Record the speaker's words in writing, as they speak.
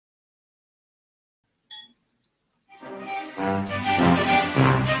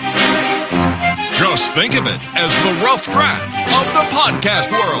Just think of it as the rough draft of the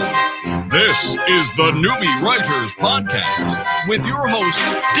podcast world. This is the Newbie Writers Podcast with your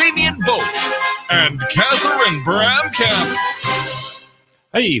hosts, Damian Vogt and Catherine Bramkamp.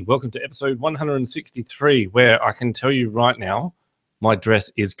 Hey, welcome to episode 163, where I can tell you right now, my dress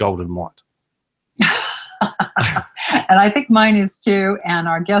is golden white. And I think mine is too. And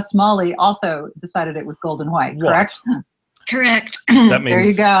our guest, Molly, also decided it was golden white, correct? Correct. That means, there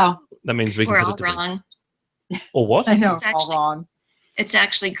you go. That means we can We're put all it together. wrong. Or what? I know, It's all actually- wrong. It's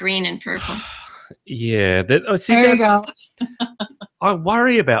actually green and purple. Yeah. There you go. I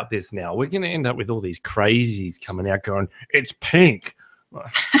worry about this now. We're going to end up with all these crazies coming out going, it's pink. Well,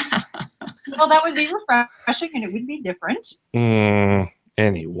 that would be refreshing and it would be different.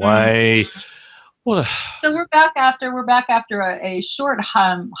 Anyway. What So we're back after a short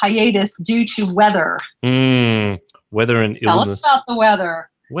hiatus due to weather. weather and Tell illness. us about the weather.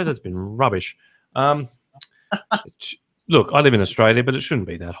 Weather's been rubbish. Look, I live in Australia, but it shouldn't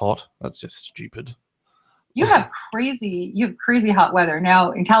be that hot. That's just stupid. You have crazy hot weather.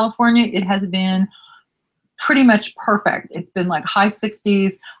 Now in California, it has been pretty much perfect. It's been like high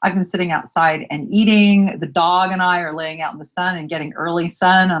 60s. I've been sitting outside and eating. The dog and I are laying out in the sun and getting early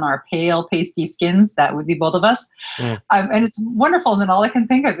sun on our pale, pasty skins. That would be both of us. And it's wonderful. And then all I can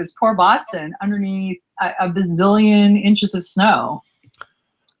think of is poor Boston underneath a bazillion inches of snow.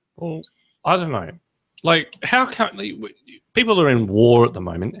 Well, I don't know. Like, how come people are in war at the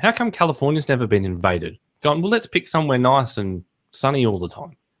moment? How come California's never been invaded? Gone, well, let's pick somewhere nice and sunny all the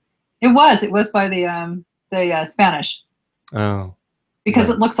time. It was by the Spanish. Oh. Because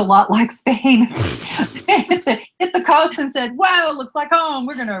Right. it looks a lot like Spain. hit the coast and said, wow, it looks like home.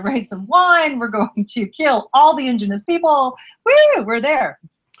 We're going to raise some wine. We're going to kill all the indigenous people. Woo, we're there.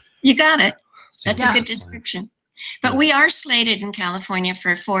 You got it. That's Yeah. a good description. But we are slated in California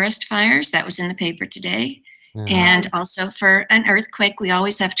for forest fires. That was in the paper today. Yeah. And also for an earthquake. We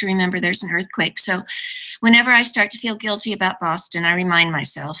always have to remember there's an earthquake. So whenever I start to feel guilty about Boston, I remind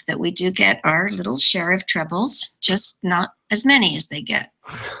myself that we do get our little share of troubles, just not as many as they get.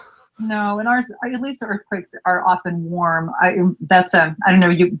 No, and ours, at least the earthquakes are often warm. I don't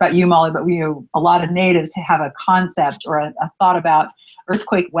know about you, Molly, but a lot of natives have a concept or a thought about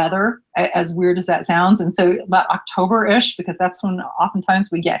earthquake weather, as weird as that sounds. And so about October-ish, because that's when oftentimes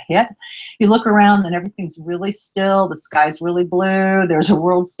we get hit, you look around and everything's really still. The sky's really blue. There's a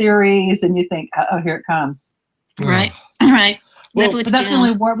World Series, and you think, oh, here it comes. Right, right. Well, Live with But that's the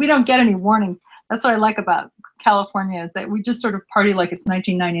doom. only we don't get any warnings. That's what I like about California is that we just sort of party like it's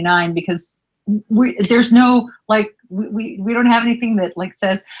 1999 because there's no we don't have anything that like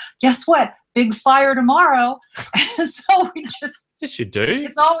says, guess what, big fire tomorrow. So we just, Yes, you do.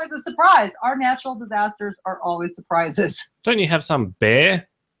 it's always a surprise. Our natural disasters are always surprises. Don't you have some bear?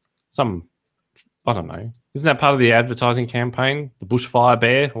 I don't know. Isn't that part of the advertising campaign? The bushfire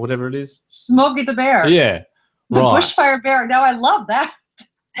bear or whatever it is? Smokey the Bear. Yeah. The Right. bushfire bear. Now I love that.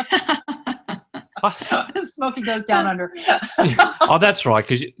 Smokey goes down under. Oh, that's right.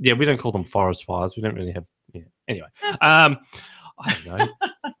 Because we don't call them forest fires. We don't really have. Yeah. Anyway, I don't know.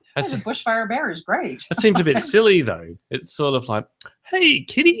 The bushfire bear is great. That seems a bit silly, though. It's sort of like, hey,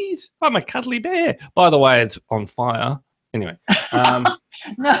 kitties, I'm a cuddly bear. By the way, it's on fire. Anyway.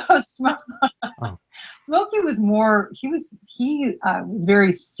 No, Oh. Smokey was more. He was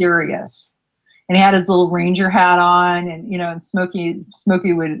very serious, and he had his little ranger hat on, and and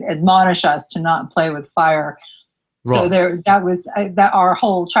Smokey would admonish us to not play with fire. So Right. that was that our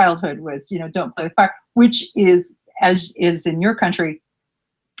whole childhood was don't play with fire, which is as is in your country.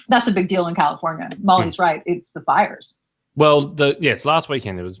 That's a big deal in California. Molly's right. It's the fires. Well, last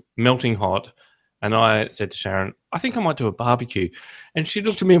weekend it was melting hot, and I said to Sharon, I think I might do a barbecue. And she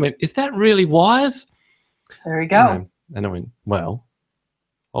looked at me and went, is that really wise? There you go. And I went, well,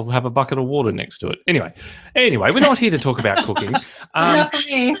 I'll have a bucket of water next to it. Anyway, we're not here to talk about cooking. Enough for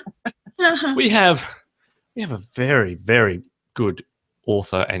me. We have a very, very good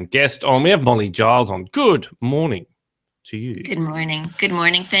author and guest on. We have Molly Giles on. Good morning to you. Good morning. Good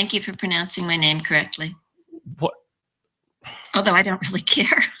morning. Thank you for pronouncing my name correctly. What? Although I don't really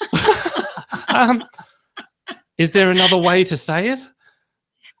care. Is there another way to say it?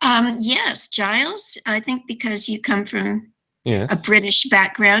 Yes, Giles. I think because you come from Yes. a British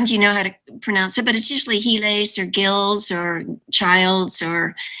background, you know how to pronounce it, but it's usually Giles or Gills or Childs,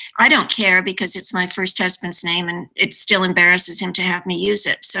 or I don't care because it's my first husband's name and it still embarrasses him to have me use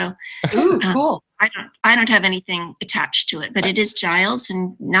it. So Ooh, cool. I don't have anything attached to it, but it is Giles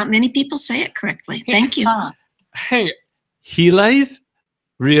and not many people say it correctly. Thank you. Hey, Giles?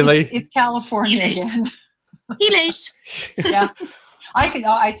 Really? It's California Giles. again. Helays. Yeah,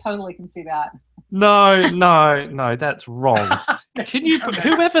 I totally can see that. No, that's wrong. Can you,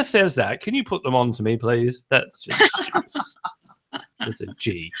 whoever says that, can you put them on to me, please? That's just, there's a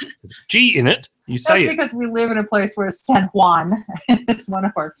G. There's a G in it. You say That's because we live in a place where San Juan is one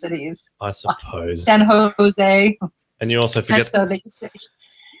of our cities. I suppose. San Jose. And you also forget. So they just,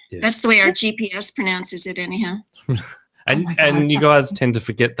 Yes. That's the way our GPS pronounces it, anyhow. And Oh my God. and you guys tend to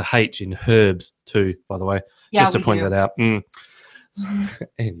forget the H in herbs too, by the way. yeah, Just to we point do. that out.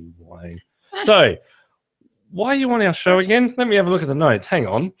 Anyway. So, why are you on our show again? Let me have a look at the notes. Hang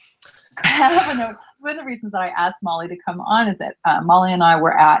on. I have a note. One of the reasons that I asked Molly to come on is that Molly and I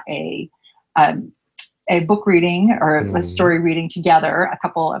were at a book reading or a story reading together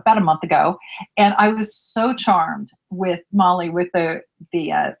about a month ago, and I was so charmed with Molly with the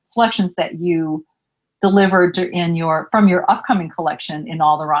selections that you delivered from your upcoming collection In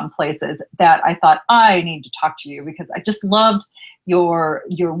All the Wrong Places that I thought I need to talk to you because I just loved your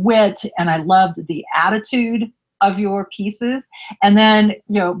wit and I loved the attitude of your pieces. And then,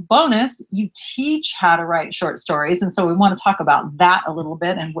 bonus, you teach how to write short stories. And so we want to talk about that a little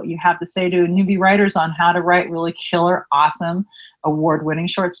bit and what you have to say to newbie writers on how to write really killer, awesome, award-winning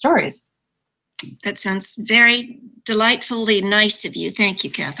short stories. That sounds very delightfully nice of you. Thank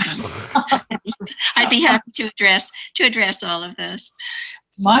you, Catherine. I'd be happy to address all of those.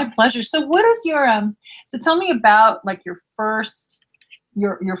 My pleasure. So what is your so tell me about like your first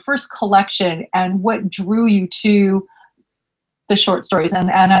collection and what drew you to the short stories. And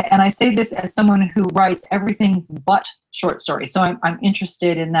I say this as someone who writes everything but short stories. So I'm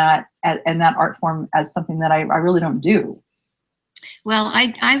interested in that art form as something that I really don't do. Well,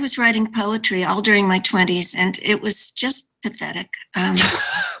 I was writing poetry all during my 20s, and it was just pathetic.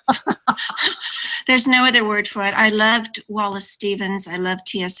 There's no other word for it. I loved Wallace Stevens. I loved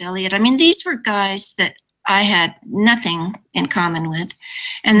T.S. Eliot. I mean, these were guys that I had nothing in common with.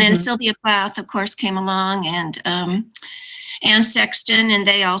 And then Sylvia Plath, of course, came along, and Anne Sexton, and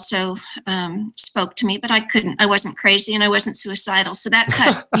they also spoke to me, but I wasn't crazy and I wasn't suicidal. So that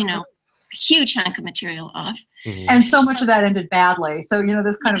cut, a huge hunk of material off. And so much of that ended badly. So,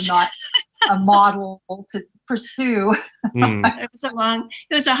 this kind of not a model to pursue. It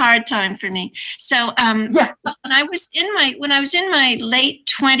was a hard time for me. So when I was in my late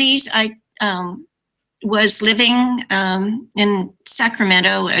 20s, I was living in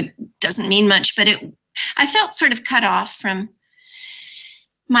Sacramento. It doesn't mean much, but I felt sort of cut off from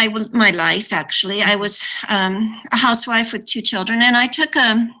my life, actually. I was a housewife with 2 children, and I took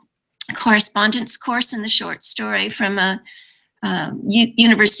a correspondence course in the short story from a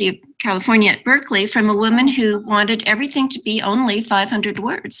University of California at Berkeley from a woman who wanted everything to be only 500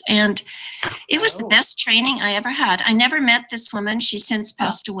 words. And it was the best training I ever had. I never met this woman. She's since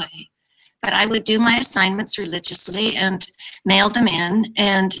passed away. But I would do my assignments religiously and mail them in.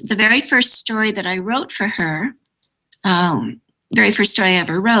 And the very first story that I wrote for her, very first story I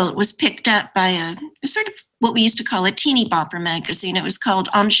ever wrote, was picked up by a sort of what we used to call a teeny bopper magazine. It was called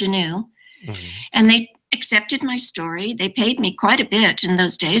Ingenue. And they accepted my story. They paid me quite a bit in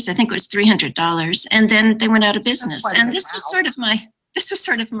those days. I think it was $300. And then they went out of business. And this was sort of my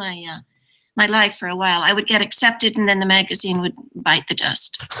life for a while. I would get accepted, and then the magazine would bite the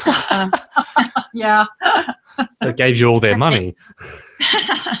dust. So, yeah. They gave you all their money.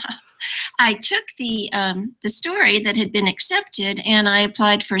 I took the story that had been accepted, and I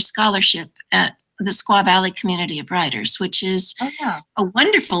applied for a scholarship at the Squaw Valley Community of Writers, which is a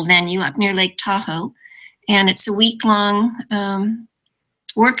wonderful venue up near Lake Tahoe. And it's a week-long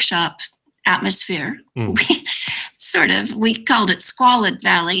workshop atmosphere. We called it Squalid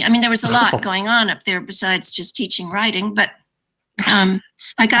Valley. I mean, there was a lot going on up there besides just teaching writing, but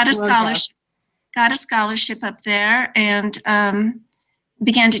I got a scholarship up there, and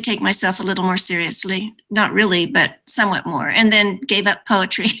began to take myself a little more seriously. Not really, but somewhat more. And then gave up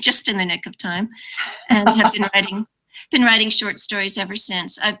poetry just in the nick of time, and have been writing short stories ever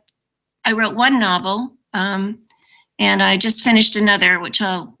since. I wrote one novel, and I just finished another, which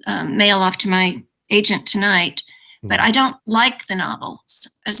I'll mail off to my agent tonight. But I don't like the novels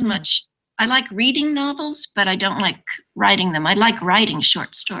as much. I like reading novels, but I don't like writing them. I like writing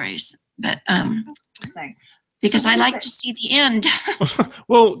short stories, but because I like to see the end.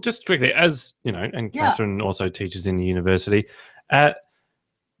 Well, just quickly, as you know, and Catherine also teaches in the university.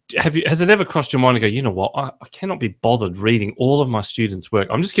 Has it ever crossed your mind to go, you know what, I cannot be bothered reading all of my students' work.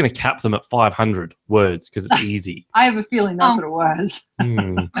 I'm just going to cap them at 500 words because it's easy. I have a feeling that's what it was.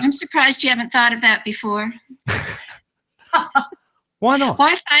 I'm surprised you haven't thought of that before. Why not?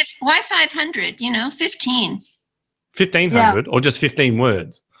 Why 500? 15. 1,500 or just 15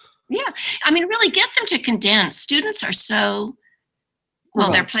 words? Yeah. I mean, really get them to condense. Students are so,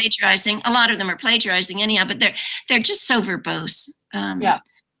 well, they're plagiarizing. A lot of them are plagiarizing anyhow, but they're just so verbose. Yeah.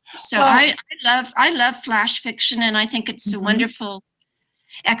 So I love flash fiction, and I think it's a wonderful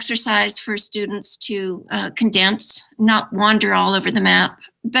exercise for students to condense, not wander all over the map.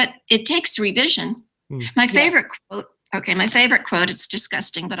 But it takes revision. My favorite quote. Okay, my favorite quote. It's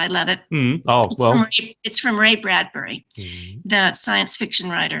disgusting, but I love it. It's from Ray Bradbury, the science fiction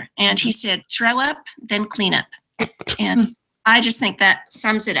writer, and he said, "Throw up, then clean up." And I just think that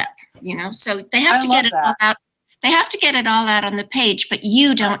sums it up. So they have to get it all out. They have to get it all out on the page, but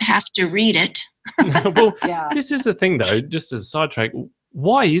you don't have to read it. Well, this is the thing, though. Just as a sidetrack,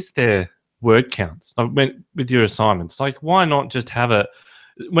 why is there word counts? I went with your assignments. Like, why not just have it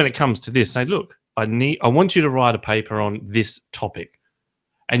when it comes to this? Say, look. I want you to write a paper on this topic,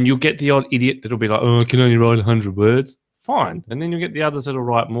 and you'll get the odd idiot that'll be like, "Oh, I can only write 100 words." Fine, and then you'll get the others that'll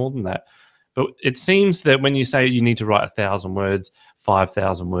write more than that. But it seems that when you say you need to write 1,000 words,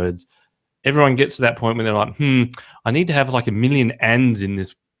 5,000 words, everyone gets to that point when they're like, I need to have like 1,000,000 ands in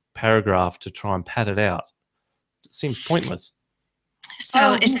this paragraph to try and pad it out. It seems pointless.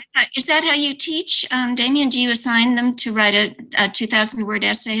 So is that how you teach, Damien? Do you assign them to write a 2,000-word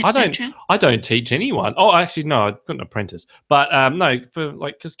essay, etc.? I don't teach anyone. Oh, actually, no, I've got an apprentice. But no,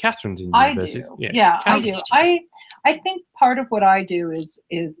 because Catherine's in university. I do. I think part of what I do is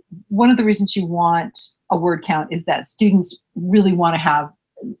one of the reasons you want a word count is that students really want to have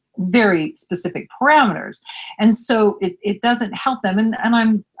very specific parameters, and so it doesn't help them. And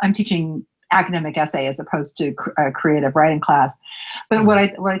I'm teaching academic essay as opposed to a creative writing class. But what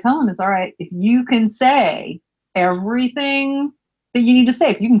I tell them is, all right, if you can say everything that you need to say,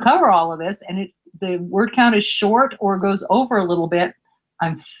 if you can cover all of this and the word count is short or goes over a little bit,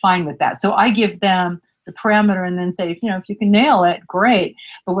 I'm fine with that. So I give them the parameter and then say, if you can nail it, great.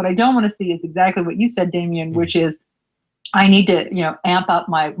 But what I don't want to see is exactly what you said, Damien, which is I need to, amp up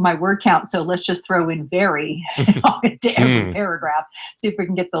my word count. So let's just throw in very into every paragraph, see if we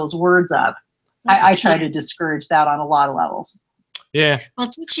can get those words up. I try to discourage that on a lot of levels. Yeah. Well,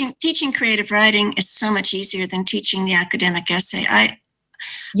 teaching creative writing is so much easier than teaching the academic essay. I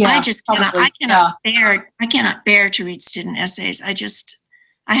cannot bear to read student essays.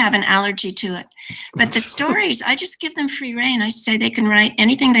 I have an allergy to it. But the stories, I just give them free rein. I say they can write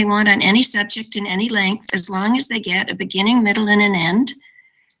anything they want on any subject in any length, as long as they get a beginning, middle, and an end.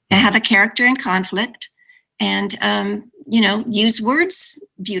 They have a character in conflict, and use words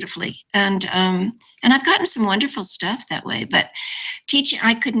beautifully. And I've gotten some wonderful stuff that way. But teaching,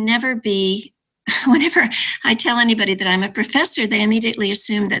 I could never be. Whenever I tell anybody that I'm a professor, they immediately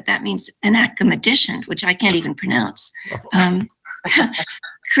assume that means an academician, which I can't even pronounce.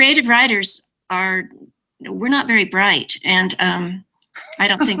 Creative writers we're not very bright, and I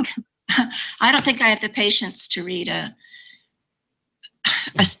don't think I have the patience to read a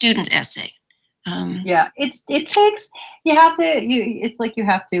student essay. It takes, it's like you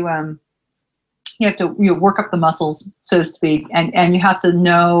have to work up the muscles, so to speak, and you have to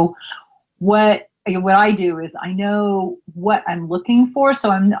know what I do is I know what I'm looking for.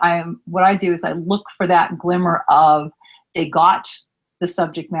 So what I do is I look for that glimmer of they got the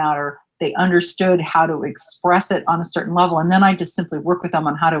subject matter, they understood how to express it on a certain level, and then I just simply work with them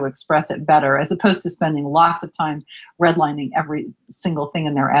on how to express it better, as opposed to spending lots of time redlining every single thing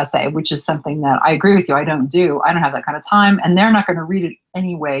in their essay, which is something that I agree with you, I don't do. I don't have that kind of time, and they're not going to read it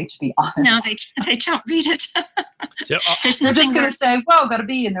anyway, to be honest. No, they don't read it. So, they're just going to say, well, got to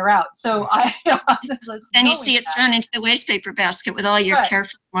be, and they're out. So then you see it thrown into the wastepaper basket with all your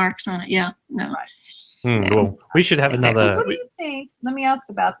careful marks on it. Yeah, no. Right. Well, we should have another. What do you think? Let me ask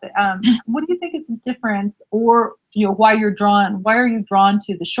about that. What do you think is the difference, or why are you drawn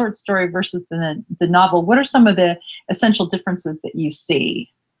to the short story versus the novel? What are some of the essential differences that you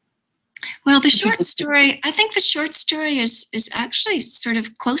see? Well, the short story, I think the short story is actually sort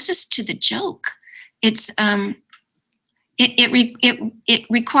of closest to the joke. It's it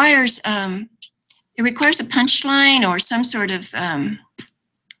requires a punchline or some sort of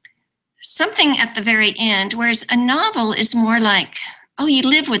something at the very end, whereas a novel is more like, you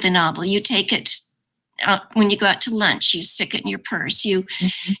live with a novel. You take it out when you go out to lunch. You stick it in your purse. You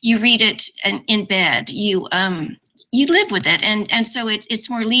read it in bed. You live with it, and so it's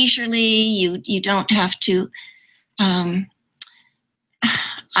more leisurely. You don't have to. I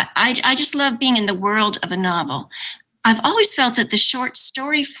just love being in the world of a novel. I've always felt that the short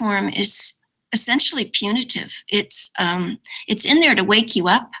story form is essentially punitive. It's in there to wake you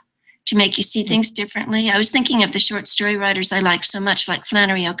up, to make you see things differently. I was thinking of the short story writers I like so much, like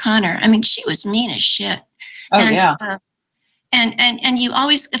Flannery O'Connor. I mean, she was mean as shit. And you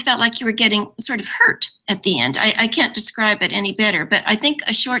always felt like you were getting sort of hurt at the end. I can't describe it any better, but I think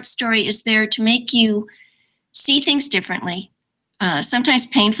a short story is there to make you see things differently, sometimes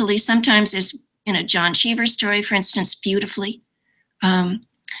painfully, sometimes, as in a John Cheever story, for instance, beautifully.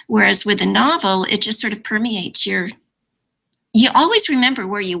 Whereas with a novel, it just sort of permeates you always remember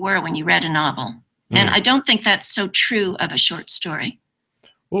where you were when you read a novel. And I don't think that's so true of a short story.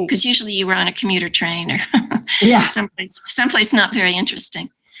 Because usually you were on a commuter train or someplace not very interesting.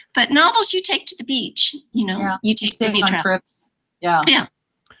 But novels you take to the beach, you take many trips. Yeah.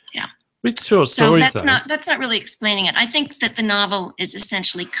 With short stories, that's not really explaining it. I think that the novel is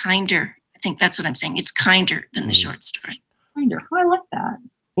essentially kinder. I think that's what I'm saying. It's kinder than the short story. Kinder. Oh, I like that.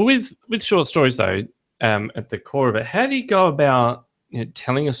 Well, with short stories though, at the core of it, how do you go about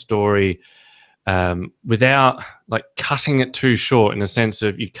telling a story without like cutting it too short, in the sense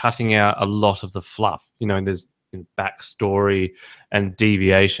of you cutting out a lot of the fluff? There's backstory and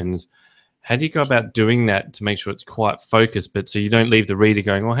deviations. How do you go about doing that to make sure it's quite focused, but so you don't leave the reader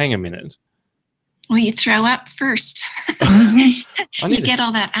going, well, hang a minute? Well, you throw up first. You get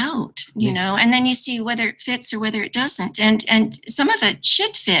all that out, and then you see whether it fits or whether it doesn't. And some of it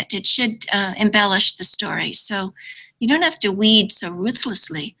should fit. It should embellish the story. So you don't have to weed so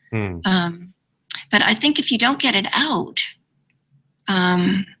ruthlessly. But I think if you don't get it out,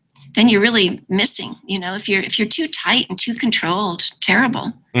 then you're really missing. If you're too tight and too controlled,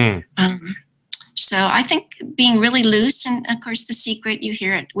 terrible. So I think being really loose, and of course the secret, you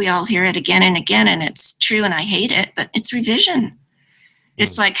hear it, we all hear it again and again, and it's true, and I hate it, but it's revision.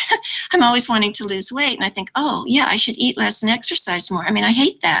 It's like I'm always wanting to lose weight, and I think, oh yeah, I should eat less and exercise more. I mean, I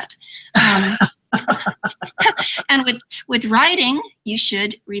hate that. And with writing, you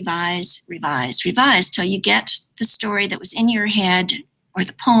should revise till you get the story that was in your head, or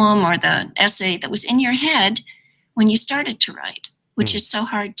the poem or the essay that was in your head when you started to write, which is so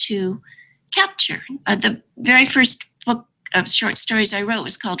hard to capture. The very first book of short stories I wrote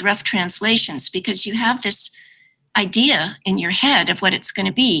was called Rough Translations, because you have this idea in your head of what it's going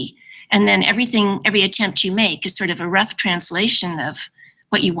to be, and then every attempt you make is sort of a rough translation of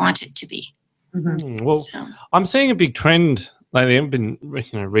what you want it to be. Well, I'm seeing a big trend lately. I've been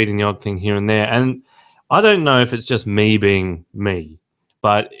reading the odd thing here and there, and I don't know if it's just me being me,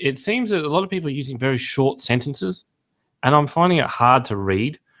 but it seems that a lot of people are using very short sentences, and I'm finding it hard to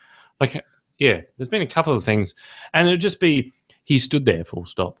read. Like, there's been a couple of things, and it'd just be, he stood there, full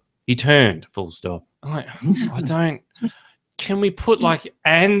stop. He turned, full stop. I'm like, can we put like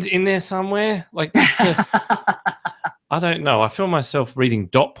and in there somewhere? Like, I don't know. I feel myself reading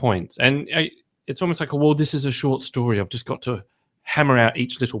dot points, and it's almost like, well, this is a short story. I've just got to hammer out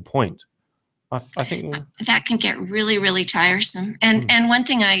each little point. I think that can get really, really tiresome. And one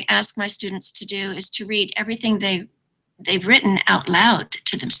thing I ask my students to do is to read everything they've written out loud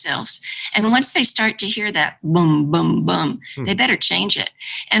to themselves. And once they start to hear that boom, boom, boom, they better change it.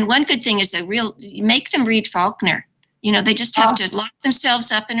 And one good thing is make them read Faulkner. They just have to lock themselves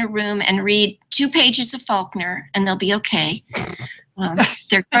up in a room and read 2 pages of Faulkner, and they'll be okay.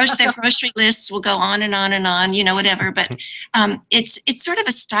 Their grocery lists will go on and on and on, whatever. But it's sort of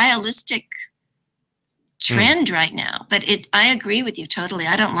a stylistic trend right now. But I agree with you totally.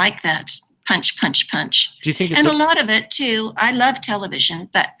 I don't like that punch, punch, punch. Do you think a lot of it too? I love television,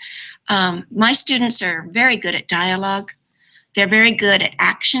 but my students are very good at dialogue. They're very good at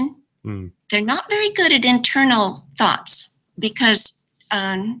action. They're not very good at internal thoughts, because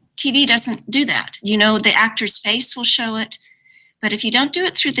TV doesn't do that. The actor's face will show it, but if you don't do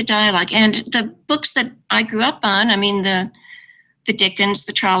it through the dialogue, and the books that I grew up on, I mean, the Dickens,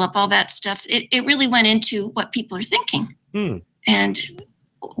 the Trollope, all that stuff, it really went into what people are thinking. And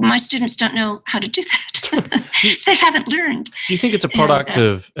my students don't know how to do that. They haven't learned. Do you think it's a product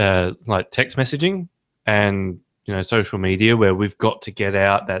of like text messaging and social media, where we've got to get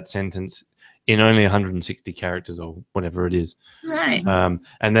out that sentence in only 160 characters or whatever it is, right?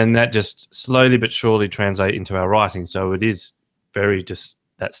 And then that just slowly but surely translate into our writing. So it is very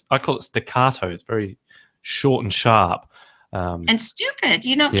I call it staccato. It's very short and sharp. And stupid.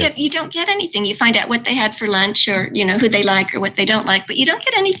 You don't get anything. You find out what they had for lunch, or who they like or what they don't like, but you don't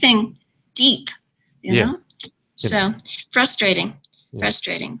get anything deep. You know. So frustrating.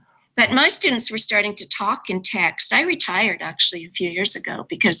 But my students were starting to talk in text. I retired actually a few years ago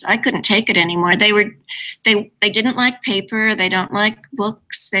because I couldn't take it anymore. They didn't like paper. They don't like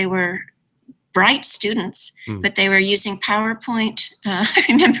books. They were bright students, but they were using PowerPoint. I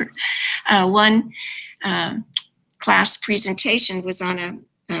remember one class presentation was on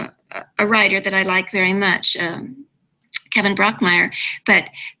a writer that I like very much, Kevin Brockmeyer. But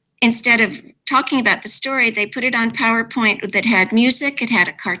instead of talking about the story, they put it on PowerPoint that had music, it had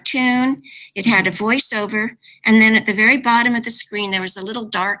a cartoon, it had a voiceover, and then at the very bottom of the screen, there was a little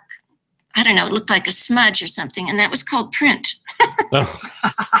dark, I don't know, it looked like a smudge or something, and that was called print. Oh,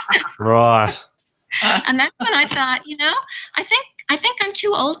 right. And that's when I thought, I think I'm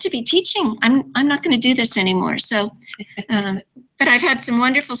too old to be teaching. I'm not going to do this anymore. So, but I've had some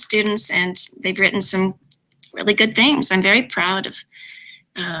wonderful students, and they've written some really good things. I'm very proud of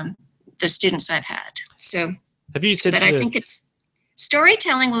the students I've had. So, have you said? But I think it's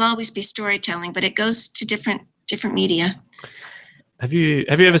storytelling will always be storytelling, but it goes to different media. Have you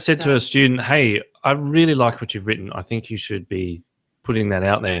ever said to a student, "Hey, I really like what you've written. I think you should be putting that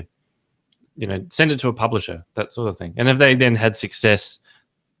out there. Send it to a publisher, that sort of thing." And have they then had success,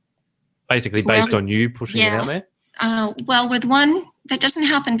 basically based on you pushing it out there? Well, with one, that doesn't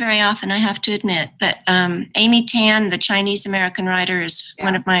happen very often, I have to admit. But Amy Tan, the Chinese-American writer, is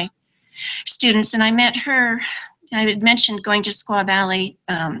one of my students. And I met her, I had mentioned going to Squaw Valley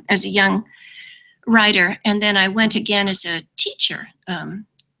as a young writer. And then I went again as a teacher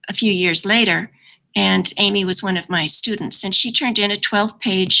a few years later. And Amy was one of my students. And she turned in a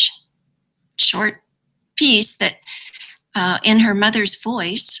 12-page short piece that in her mother's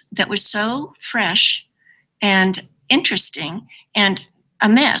voice that was so fresh and interesting and a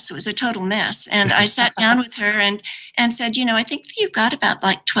mess. It was a total mess. And I sat down with her and said, I think you've got about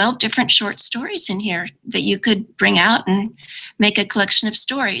like 12 different short stories in here that you could bring out and make a collection of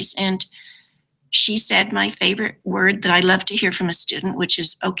stories. And she said my favorite word that I love to hear from a student, which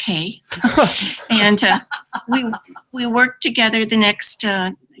is okay. And we worked together the next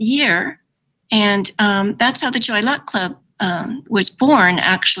year. And that's how the Joy Luck Club was born,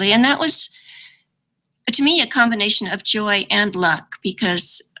 actually. And that was, to me, a combination of joy and luck,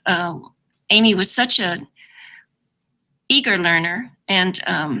 because Amy was such a eager learner, and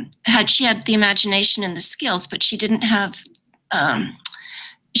she had the imagination and the skills, but she didn't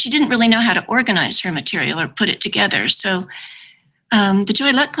really know how to organize her material or put it together. So the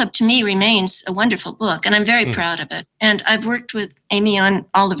Joy Luck Club, to me, remains a wonderful book, and I'm very proud of it. And I've worked with Amy on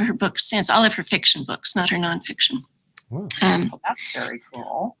all of her books since, all of her fiction books, not her nonfiction. That's very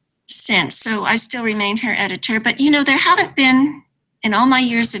cool. So I still remain her editor. But, there haven't been, in all my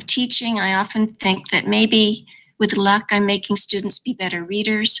years of teaching, I often think that maybe with luck, I'm making students be better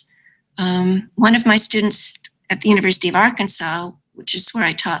readers. One of my students at the University of Arkansas, which is where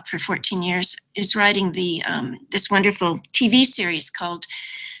I taught for 14 years, is writing this wonderful TV series called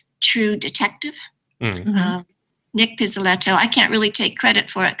True Detective. Nick Pizzoletto. I can't really take credit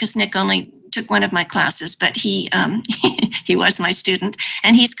for it because Nick only took one of my classes, but he was my student,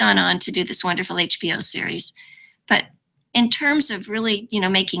 and he's gone on to do this wonderful HBO series. But in terms of really,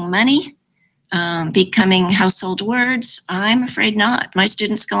 making money, becoming household words, I'm afraid not. My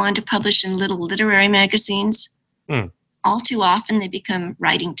students go on to publish in little literary magazines. All too often they become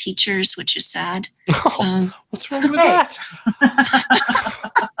writing teachers, which is sad. What's wrong with that?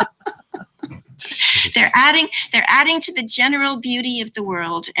 They're adding to the general beauty of the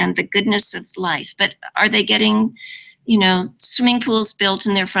world and the goodness of life. But are they getting, swimming pools built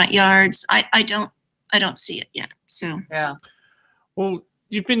in their front yards? I don't see it yet. So yeah. Well,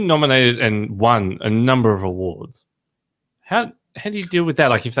 you've been nominated and won a number of awards. How do you deal with that?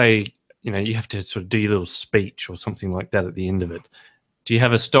 Like if they, you have to sort of do your little speech or something like that at the end of it. Do you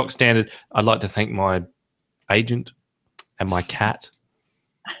have a stock standard? I'd like to thank my agent and my cat.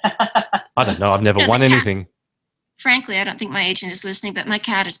 I don't know. I've never won anything. Frankly, I don't think my agent is listening, but my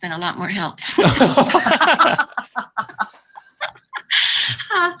cat has been a lot more help.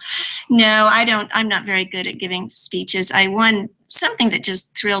 No, I don't. I'm not very good at giving speeches. I won something that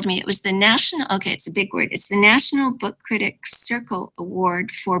just thrilled me. It was the it's a big word. It's the National Book Critics Circle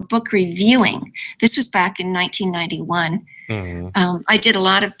Award for book reviewing. This was back in 1991. I did a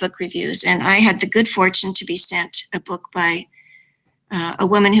lot of book reviews, and I had the good fortune to be sent a book by a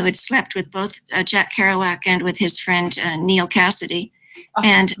woman who had slept with both Jack Kerouac and with his friend Neil Cassidy,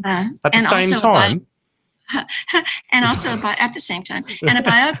 and at the same time. And also at the same time, and a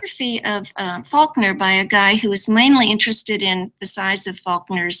biography of Faulkner by a guy who was mainly interested in the size of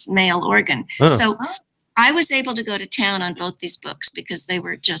Faulkner's male organ. So I was able to go to town on both these books because they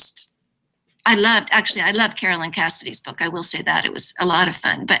were just, I loved Carolyn Cassidy's book. I will say that it was a lot of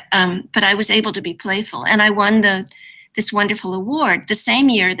fun, but I was able to be playful, and I won this wonderful award the same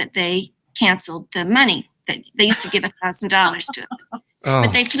year that they canceled the money that they used to give $1,000 to.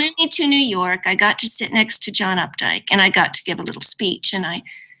 But they flew me to New York. I got to sit next to John Updike, and I got to give a little speech. And I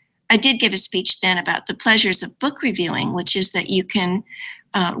did give a speech then about the pleasures of book reviewing, which is that you can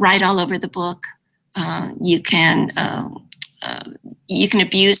write all over the book. You can you can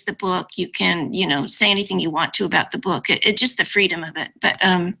abuse the book. You can, say anything you want to about the book. It just the freedom of it.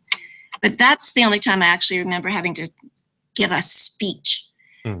 But that's the only time I actually remember having to give a speech,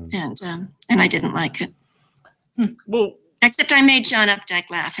 and I didn't like it. Well, except I made John Updike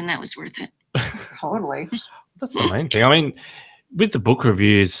laugh, and that was worth it. Totally. That's the main thing. I mean, with the book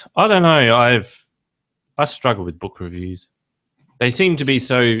reviews, I don't know. I struggle with book reviews. They seem to be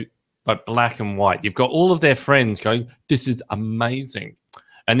so like black and white. You've got all of their friends going, "This is amazing,"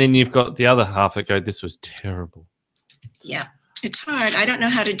 and then you've got the other half that go, "This was terrible." Yeah, it's hard. I don't know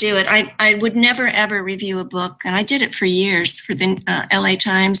how to do it. I would never ever review a book, and I did it for years for the LA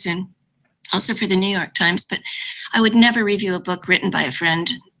Times and also for the New York Times. But I would never review a book written by a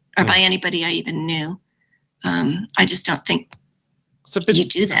friend or by anybody I even knew. I just don't think you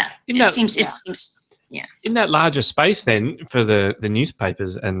do that. It seems. Yeah. In that larger space, then for the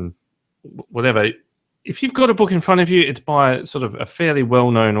newspapers and whatever, if you've got a book in front of you, it's by sort of a fairly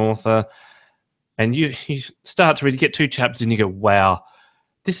well-known author, and you start to read, get 2 chapters, and you go, "Wow,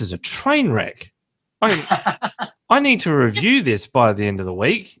 this is a train wreck. I need to review this by the end of the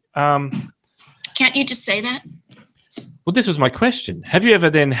week." Can't you just say that? Well, this was my question. Have you ever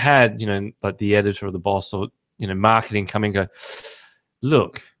then had, like the editor or the boss or marketing come and go,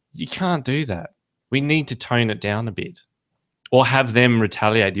 "Look, you can't do that. We need to tone it down a bit," or have them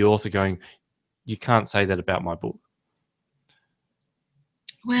retaliate, the author going, "You can't say that about my book"?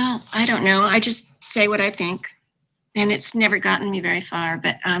 Well, I don't know. I just say what I think, and it's never gotten me very far.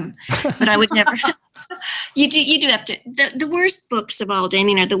 But I would never. You do have to. The worst books of all,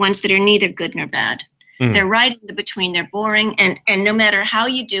 Damien, are the ones that are neither good nor bad. They're right in the between. They're boring, and no matter how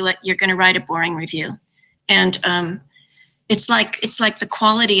you do it, you're going to write a boring review, and It's like the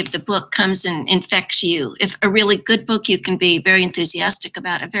quality of the book comes and infects you. If a really good book, you can be very enthusiastic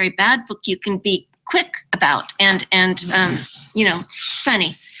about. A very bad book, you can be quick about and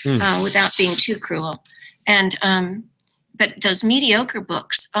funny without being too cruel. And but those mediocre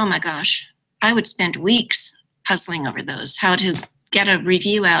books, oh my gosh, I would spend weeks puzzling over those. How to get a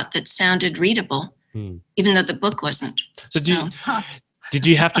review out that sounded readable, even though the book wasn't. Did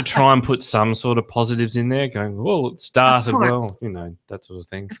you have to try and put some sort of positives in there, going, "Well, it started well," that sort of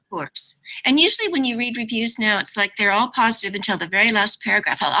thing? Of course. And usually when you read reviews now, it's like they're all positive until the very last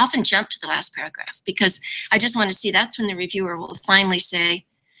paragraph. I'll often jump to the last paragraph because I just want to see. That's when the reviewer will finally say,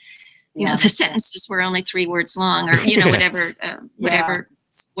 the sentences were only 3 words long, or whatever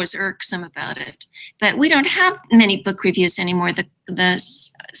was irksome about it. But we don't have many book reviews anymore. The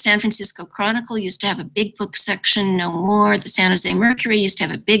San Francisco Chronicle used to have a big book section, no more. The San Jose Mercury used to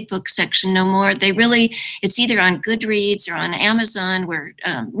have a big book section, no more. It's either on Goodreads or on Amazon where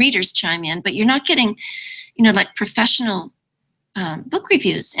readers chime in, but you're not getting, like professional book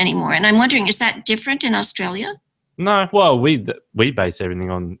reviews anymore. And I'm wondering, is that different in Australia? No, well, we base everything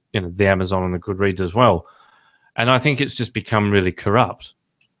on the Amazon and the Goodreads as well, and I think it's just become really corrupt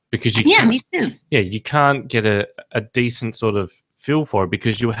because me too. Yeah, you can't get a decent sort of feel for it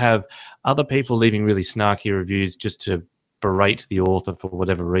because you have other people leaving really snarky reviews just to berate the author for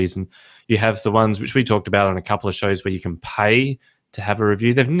whatever reason. You have the ones which we talked about on a couple of shows where you can pay to have a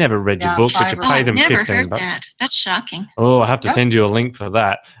review. They've never read your book, but you pay them $15. I've never heard that. That's shocking. Oh, I have to send you a link for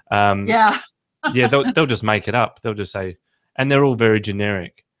that. Yeah, they'll just make it up. They'll just say, and they're all very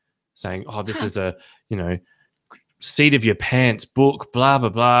generic, saying, "Oh, this is a seat of your pants book, blah blah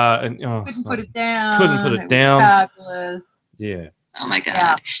blah," and couldn't put it down. Couldn't put it down. Fabulous. Yeah. Oh my God.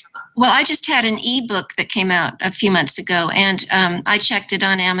 Yeah. Well, I just had an ebook that came out a few months ago, and I checked it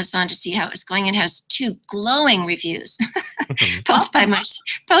on Amazon to see how it was going. It has 2 glowing reviews, both by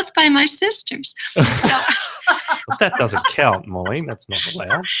my sisters. So that doesn't count, Molly. That's not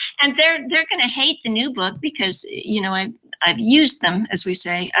allowed. And they're going to hate the new book because I've used them, as we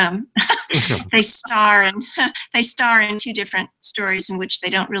say. They star in 2 different stories in which they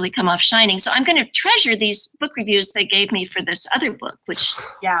don't really come off shining. So I'm going to treasure these book reviews they gave me for this other book, which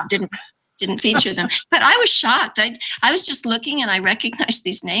didn't feature them. But I was shocked. I was just looking and I recognized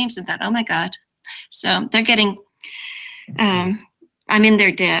these names and thought, oh my God. So they're getting. I'm in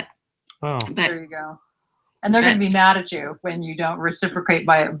their debt. Oh, but, there you go. And they're going to be mad at you when you don't reciprocate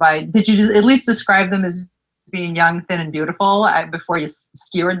by. Did you at least describe them as being young, thin, and beautiful before you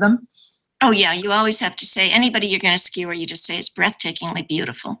skewered them? Oh yeah, you always have to say anybody you're going to skewer, you just say it's breathtakingly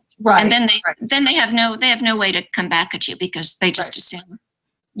beautiful, right? And then they have no way to come back at you because they just assume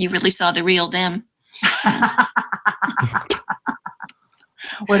you really saw the real them.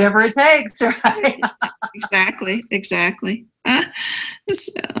 Whatever it takes, right? Exactly.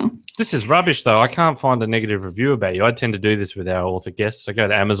 So this is rubbish, though. I can't find a negative review about you. I tend to do this with our author guests. I go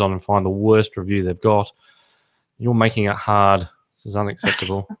to Amazon and find the worst review they've got. You're making it hard. This is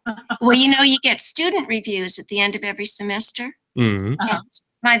unacceptable. Well, you get student reviews at the end of every semester. Mm. And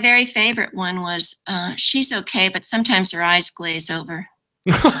my very favorite one was, she's okay, but sometimes her eyes glaze over.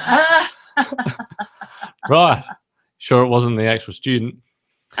 Right. Sure it wasn't the actual student.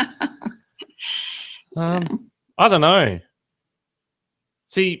 I don't know.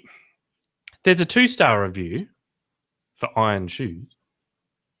 See, there's a 2-star review for Iron Shoes.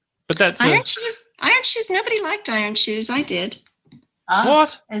 But that's Iron Shoes. Nobody liked Iron Shoes. I did.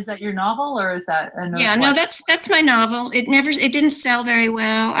 What? Is that your novel or is that another? Yeah, no, that's my novel. It didn't sell very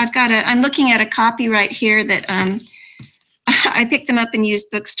well. I'm looking at a copy right here that I picked them up in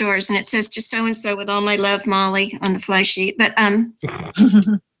used bookstores, and it says to so and so with all my love, Molly, on the fly sheet. But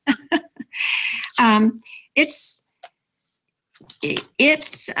it's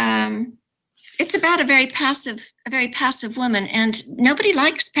about a very passive woman, and nobody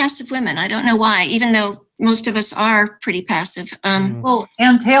likes passive women. I don't know why, even though most of us are pretty passive. Well,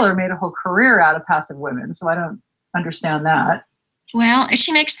 Ann Taylor made a whole career out of passive women, so I don't understand that. Well,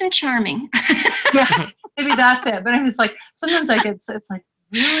 she makes them charming. Yeah, maybe that's it. But I was like, sometimes I get, it's like,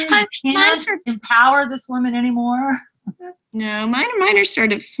 really, you can't empower this woman anymore. No, mine are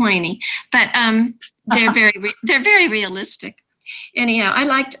sort of whiny, but they're very realistic. Anyhow,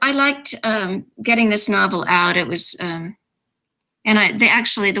 I liked getting this novel out. It was,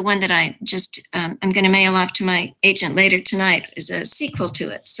 the one that I just I'm going to mail off to my agent later tonight is a sequel to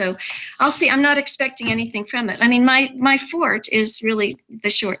it. So I'll see. I'm not expecting anything from it. I mean, my forte is really the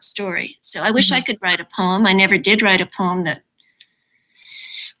short story. So I wish I could write a poem. I never did write a poem that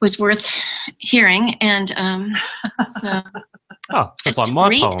was worth hearing, and so that's like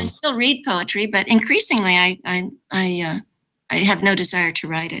my poem. I still read poetry, but increasingly I have no desire to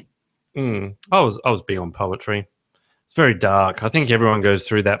write it. I was big on poetry. It's very dark. I think everyone goes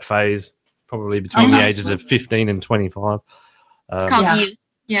through that phase, probably between the ages of 15 and 25. It's called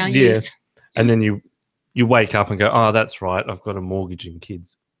youth. Yeah, youth. And then you wake up and go, oh, that's right, I've got a mortgage and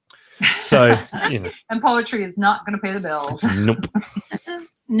kids. So, And poetry is not going to pay the bills. Nope.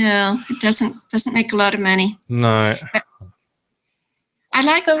 No, it doesn't make a lot of money. No. I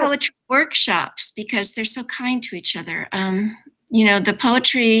like poetry workshops because they're so kind to each other. The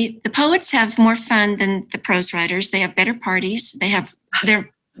poets have more fun than the prose writers. They have better parties.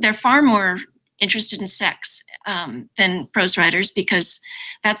 They're far more interested in sex than prose writers because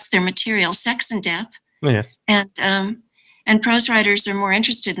that's their material, sex and death. Yes. And prose writers are more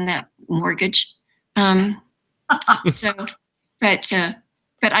interested in that mortgage.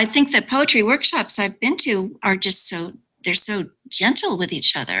 But I think the poetry workshops I've been to are just they're so gentle with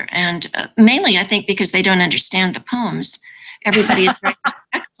each other. And mainly, I think, because they don't understand the poems. Everybody is very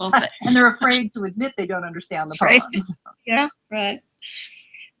respectful. And they're afraid to admit they don't understand the poems. Yeah, right.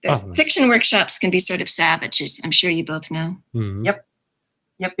 The fiction workshops can be sort of savage, as I'm sure you both know. Mm-hmm. Yep.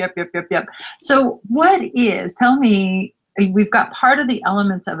 So tell me, we've got part of the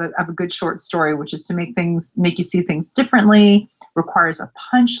elements of a good short story, which is to make you see things differently, requires a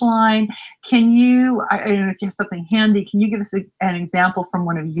punchline. Can you, I don't know if you have something handy, can you give us an example from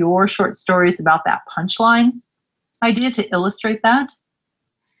one of your short stories about that punchline idea to illustrate that?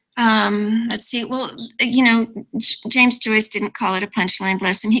 Let's see. Well, James Joyce didn't call it a punchline,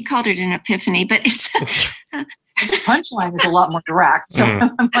 bless him. He called it an epiphany, but it's the punchline is a lot more direct, so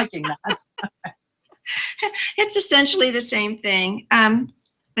I'm liking that. It's essentially the same thing.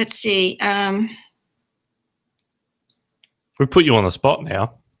 Let's see. We put you on the spot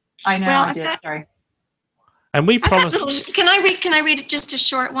now. I know. I did. Sorry. And we promised. Can I read just a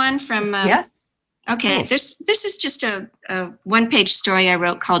short one from? Yes. Okay. This is just a one-page story I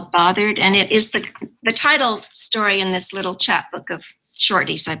wrote called "Bothered," and it is the title story in this little chapbook of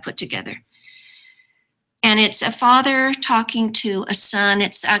shorties I put together. And it's a father talking to a son.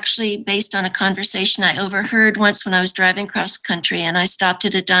 It's actually based on a conversation I overheard once when I was driving cross country, and I stopped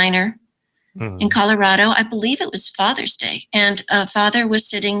at a diner in Colorado. I believe it was Father's Day, and a father was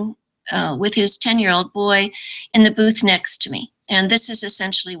sitting with his 10-year-old boy in the booth next to me. And this is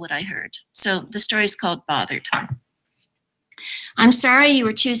essentially what I heard. So the story is called Bothered. I'm sorry you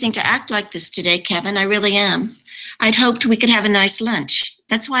were choosing to act like this today, Kevin. I really am. I'd hoped we could have a nice lunch.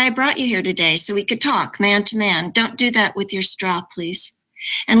 That's why I brought you here today, so we could talk man to man. Don't do that with your straw, please.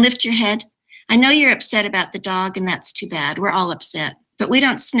 And lift your head. I know you're upset about the dog, and that's too bad. We're all upset. But we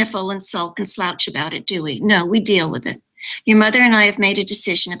don't sniffle and sulk and slouch about it, do we? No, we deal with it. Your mother and I have made a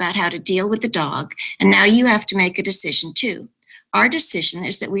decision about how to deal with the dog, and now you have to make a decision too. Our decision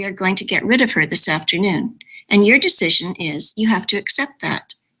is that we are going to get rid of her this afternoon. And your decision is you have to accept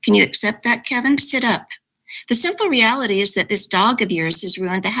that. Can you accept that, Kevin? Sit up. The simple reality is that this dog of yours has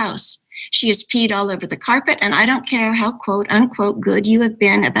ruined the house. She has peed all over the carpet, and I don't care how quote unquote good you have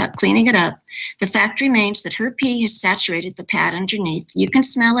been about cleaning it up. The fact remains that her pee has saturated the pad underneath. You can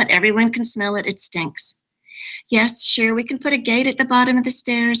smell it. Everyone can smell it. It stinks. Yes, sure, we can put a gate at the bottom of the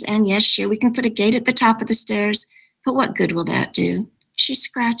stairs, and yes, sure, we can put a gate at the top of the stairs, but what good will that do? She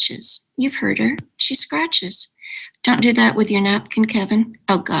scratches. You've heard her. She scratches. Don't do that with your napkin, Kevin.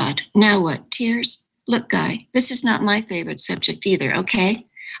 Oh, God. Now what? Tears? Look, Guy, this is not my favorite subject either, okay?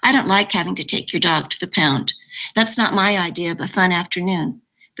 I don't like having to take your dog to the pound. That's not my idea of a fun afternoon.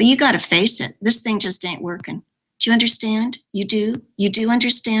 But you got to face it. This thing just ain't working. Do you understand? You do? You do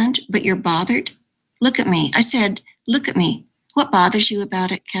understand, but you're bothered? Look at me. I said, look at me. What bothers you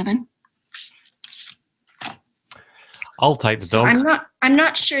about it, Kevin? I'll take the dog. I'm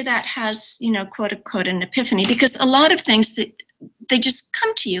not sure that has, quote unquote, an epiphany, because a lot of things that they just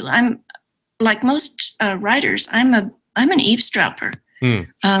come to you. I'm like most writers. I'm an eavesdropper.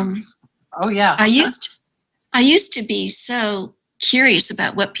 Oh yeah. I used to be so curious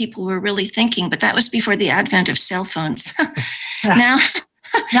about what people were really thinking, but that was before the advent of cell phones. Now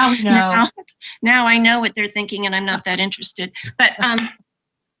we know. Now I know what they're thinking, and I'm not that interested. But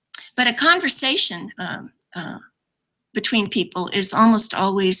a conversation between people is almost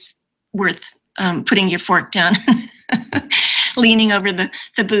always worth putting your fork down, leaning over the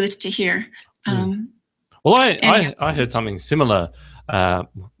booth to hear. Well, I heard something similar. Well,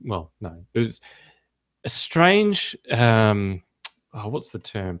 no, it was a strange. What's the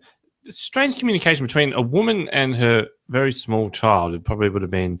term? Strange communication between a woman and her very small child. It probably would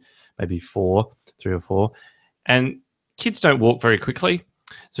have been maybe 3 or 4, and kids don't walk very quickly.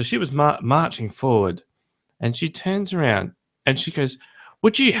 So she was marching forward, and she turns around and she goes,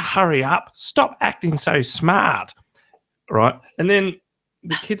 "Would you hurry up? Stop acting so smart." Right? And then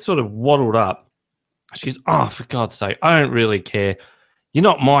the kid sort of waddled up. She goes, "Oh, for God's sake, I don't really care. You're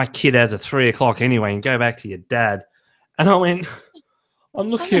not my kid as of 3 o'clock anyway, and go back to your dad." And I went, I'm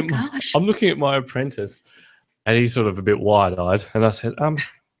looking at my apprentice, and he's sort of a bit wide-eyed. And I said,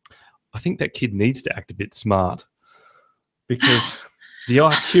 I think that kid needs to act a bit smart, because the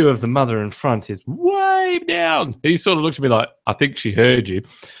IQ of the mother in front is way down. He sort of looked at me like, "I think she heard you."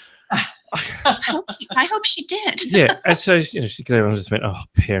 I hope she did. Yeah. And so, she came and just went, "Oh,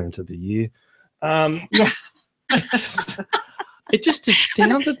 parent of the year." Yeah. It just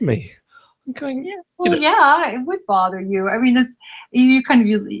astounded me. I'm going, yeah. Well, yeah, it would bother you. I mean, I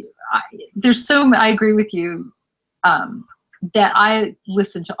agree with you that I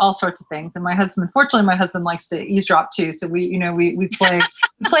listen to all sorts of things, and unfortunately, my husband likes to eavesdrop too. So we play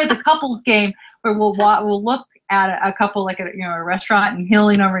the couples game where we'll look at a couple like at a restaurant, and he'll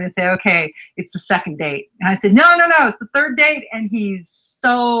lean over and say, "Okay, it's the second date," and I said, "No, it's the third date," and he's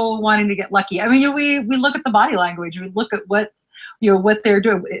so wanting to get lucky. I mean, we look at the body language, we look at what they're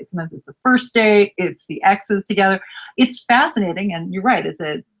doing. Sometimes it's the first date, it's the exes together. It's fascinating, and you're right.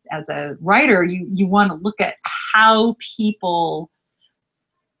 As a writer, you want to look at how people,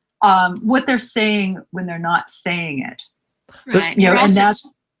 what they're saying when they're not saying it. Right. And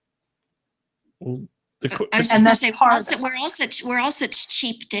that's. I was just going to say, we're all such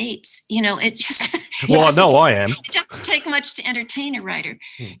cheap dates. It just. Well, I know I am. It doesn't take much to entertain a writer.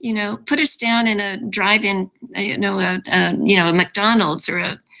 Put us down in a drive-in, a McDonald's or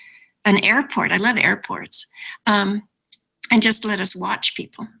an airport. I love airports, and just let us watch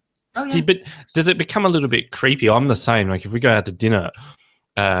people. Oh, yeah. See, but does it become a little bit creepy? I'm the same. Like if we go out to dinner,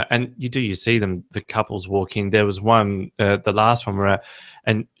 and you see them, the couples walk in. There was one, the last one we're at,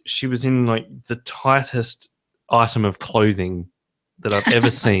 and she was in like the tightest item of clothing that I've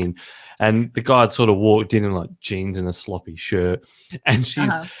ever seen. And the guy had sort of walked in like jeans and a sloppy shirt, and she's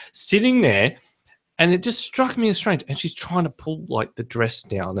sitting there, and it just struck me as strange. And she's trying to pull like the dress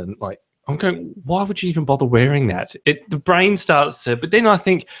down, and like I'm going, why would you even bother wearing that? The brain starts to, but then I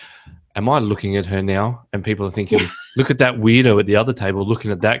think, am I looking at her now? And people are thinking, look at that weirdo at the other table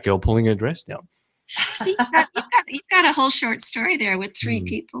looking at that girl pulling her dress down. See, you've got a whole short story there with 3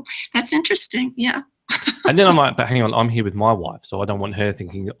 people. That's interesting. Yeah. And then I'm like, but hang on, I'm here with my wife, so I don't want her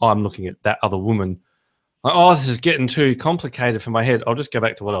thinking I'm looking at that other woman. Like, oh, this is getting too complicated for my head. I'll just go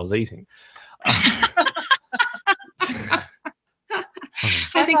back to what I was eating.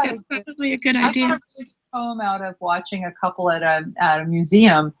 I think that's probably a good idea. I got a good poem out of watching a couple at a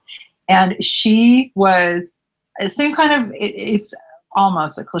museum, and she was the same kind of. It's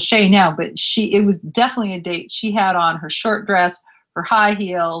almost a cliche now, but it was definitely a date. She had on her short dress, her high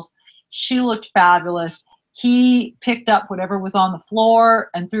heels. She looked fabulous. He picked up whatever was on the floor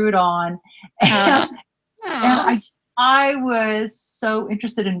and threw it on, and I was so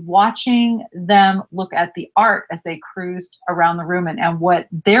interested in watching them look at the art as they cruised around the room and what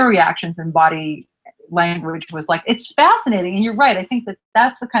their reactions and body language was like. It's fascinating. And you're right. I think that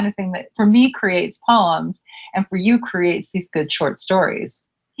that's the kind of thing that for me creates poems and for you creates these good short stories.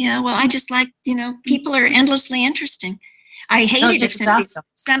 Yeah, well, I just like, people are endlessly interesting. I hate it if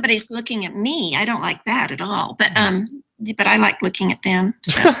somebody's looking at me. I don't like that at all. But I like looking at them.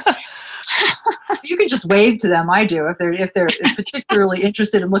 So. You can just wave to them. I do if they're particularly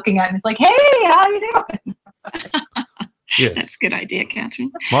interested in looking at me. It's like, hey, how you doing? Yes. That's a good idea,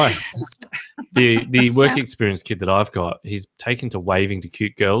 Catherine. The work experience kid that I've got, he's taken to waving to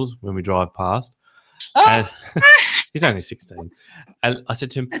cute girls when we drive past. And he's only 16. And I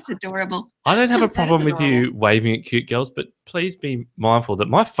said to him, that's adorable. I don't have a problem with you waving at cute girls, but please be mindful that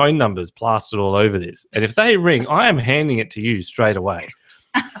my phone number's plastered all over this. And if they ring, I am handing it to you straight away.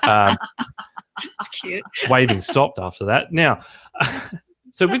 That's cute. Waving stopped after that. Now,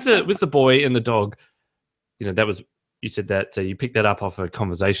 so with the boy and the dog, that was, you said that you picked that up off a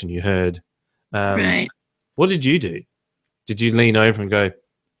conversation you heard. Right. What did you do? Did you lean over and go,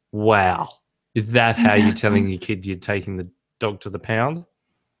 wow, is that how you're telling your kid you're taking the dog to the pound?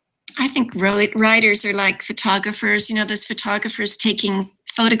 I think writers are like photographers. Those photographers taking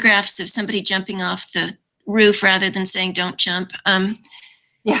photographs of somebody jumping off the roof rather than saying don't jump.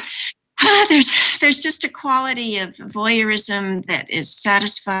 Yeah. There's just a quality of voyeurism that is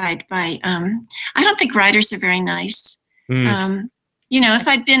satisfied by, I don't think writers are very nice. If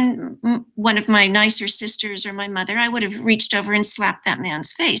I'd been one of my nicer sisters or my mother, I would have reached over and slapped that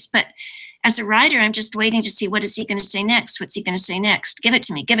man's face. But as a writer, I'm just waiting to see what is he going to say next? What's he going to say next? Give it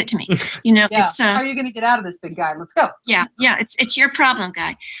to me. Yeah. It's, how are you going to get out of this, big guy? Let's go. Yeah. It's your problem,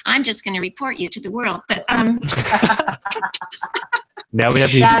 guy. I'm just going to report you to the world. But now we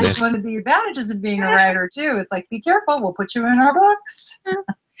have the that internet. is one of the advantages of being a writer too. It's like, be careful, we'll put you in our books.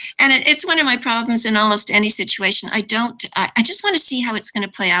 And it's one of my problems in almost any situation. I just want to see how it's going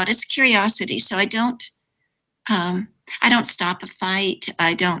to play out. It's curiosity. So I don't stop a fight.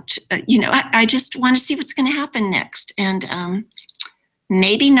 I don't, I just want to see what's going to happen next. And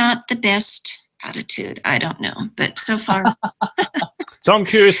maybe not the best attitude. I don't know, but so far. So I'm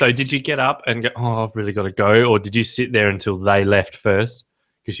curious though, did you get up and go, oh, I've really got to go? Or did you sit there until they left first?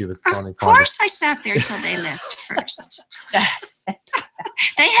 Because you were Of course I sat there until they left first.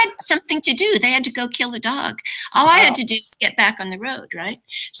 They had something to do. They had to go kill the dog. All I had to do was get back on the road, right?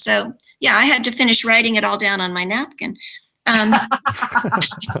 So, yeah, I had to finish writing it all down on my napkin. And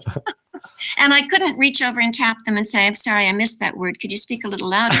I couldn't reach over and tap them and say, I'm sorry, I missed that word. Could you speak a little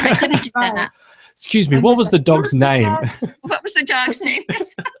louder? I couldn't do that. Excuse me, what was the dog's name? What was the dog's name?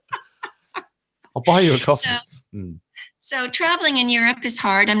 I'll buy you a coffee. So traveling in Europe is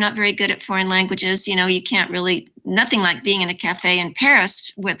hard. I'm not very good at foreign languages. You can't really, nothing like being in a cafe in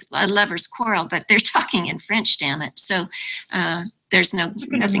Paris with a lover's quarrel, but they're talking in French, damn it. So there's nothing. You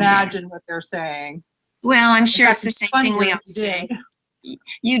can imagine what they're saying. Well, I'm sure it's the same thing we all say.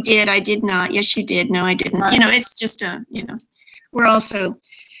 You did. I did not. Yes, you did. No, I didn't. Right. It's just we're also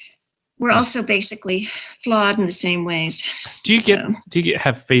basically flawed in the same ways. Do you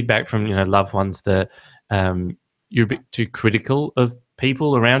have feedback from loved ones that you're a bit too critical of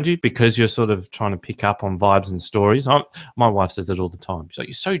people around you because you're sort of trying to pick up on vibes and stories? My wife says it all the time. She's like,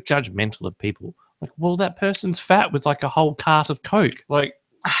 you're so judgmental of people. Like, well, that person's fat with like a whole cart of Coke. Like,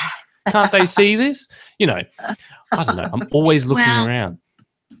 can't they see this? I don't know. I'm always looking around.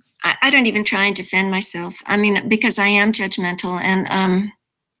 I don't even try and defend myself. I mean, because I am judgmental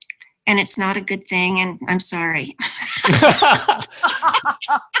and it's not a good thing, and I'm sorry.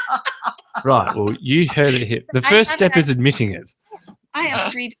 Right. Well, you heard it here. The first step is admitting it. I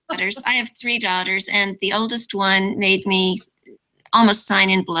have 3 daughters. And the oldest one made me almost sign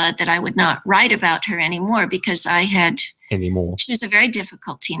in blood that I would not write about her anymore because she was a very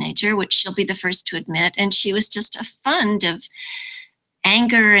difficult teenager, which she'll be the first to admit. And she was just a fund of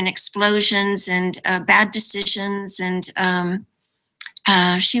anger and explosions and bad decisions. And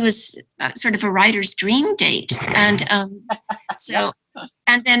she was sort of a writer's dream date. And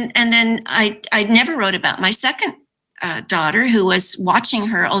and then I never wrote about my second daughter, who was watching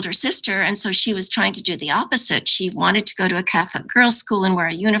her older sister. And so she was trying to do the opposite. She wanted to go to a Catholic girls' school and wear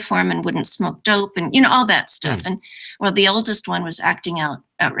a uniform and wouldn't smoke dope and, all that stuff. And well, the oldest one was acting out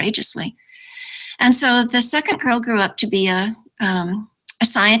outrageously. And so the second girl grew up to be a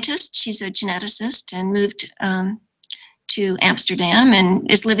scientist. She's a geneticist and moved to Amsterdam and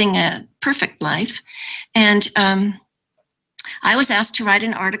is living a perfect life. And I was asked to write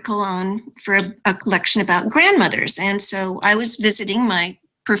an article for a collection about grandmothers. And so I was visiting my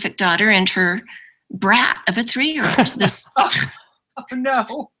perfect daughter and her brat of a 3-year-old, this Oh,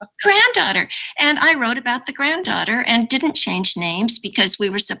 no. granddaughter. And I wrote about the granddaughter and didn't change names because we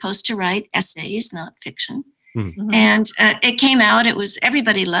were supposed to write essays, not fiction. Mm-hmm. And it came out.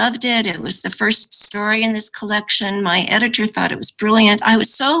 Everybody loved it. It was the first story in this collection. My editor thought it was brilliant. I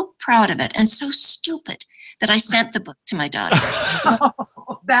was so proud of it and so stupid that I sent the book to my daughter.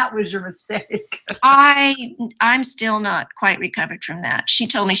 Oh, that was your mistake. I'm still not quite recovered from that. She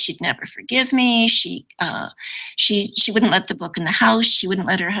told me she'd never forgive me. She wouldn't let the book in the house. She wouldn't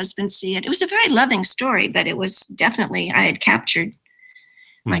let her husband see it. It was a very loving story, but it was definitely, I had captured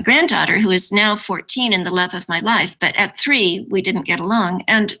my granddaughter, who is now 14 and the love of my life. But at 3, we didn't get along.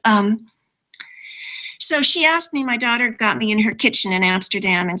 And so she asked me, my daughter got me in her kitchen in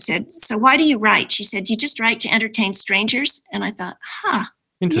Amsterdam and said, so why do you write? She said, you just write to entertain strangers? And I thought,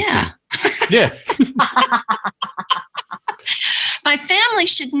 Interesting. yeah. Yeah. My family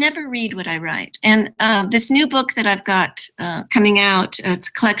should never read what I write. And this new book that I've got coming out, it's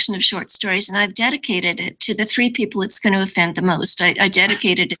a collection of short stories, and I've dedicated it to the 3 people it's going to offend the most. I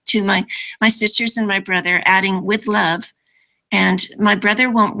dedicated it to my sisters and my brother, adding with love. And my brother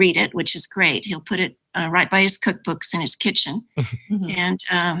won't read it, which is great. He'll put it right by his cookbooks in his kitchen. Mm-hmm. And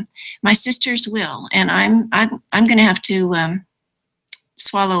my sisters will. And I'm going to have to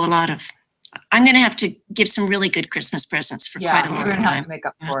swallow a lot of. I'm going to have to give some really good Christmas presents for quite a long time. You're going to have to make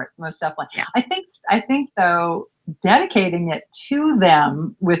up for it, most definitely. Yeah. I think though, dedicating it to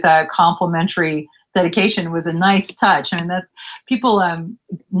them with a complimentary dedication was a nice touch. I mean, that people,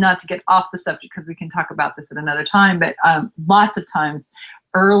 not to get off the subject because we can talk about this at another time, but lots of times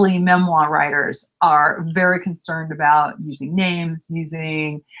early memoir writers are very concerned about using names,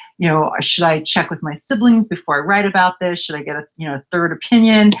 should I check with my siblings before I write about this? Should I get a third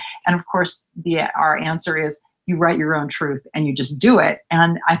opinion? And of course, our answer is you write your own truth and you just do it.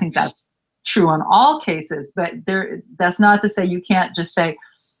 And I think that's true on all cases, but that's not to say you can't just say,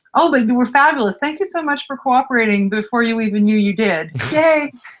 oh, but you were fabulous. Thank you so much for cooperating before you even knew you did. Yay.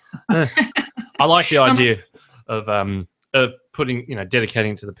 I like the idea of putting,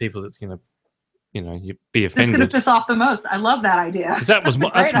 dedicating to the people that's going to, you be offended. It's going to piss off the most. I love that idea. That's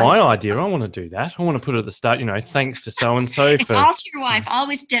my idea. I want to do that. I want to put it at the start, thanks to so-and-so. It's all to your wife.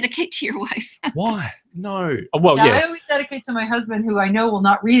 Always dedicate to your wife. Why? No. Well, yeah. I always dedicate to my husband, who I know will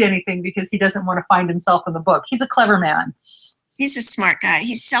not read anything because he doesn't want to find himself in the book. He's a clever man. He's a smart guy.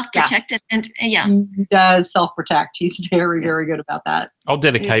 He's self-protected. And He does self-protect. He's very, very good about that. I'll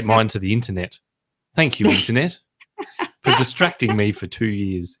dedicate mine to the internet. Thank you, internet, for distracting me for 2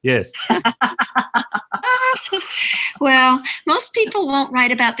 years. Yes. Well, most people won't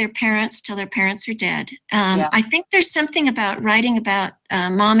write about their parents till their parents are dead. I think there's something about writing about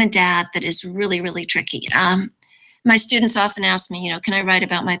mom and dad that is really, really tricky. My students often ask me, can I write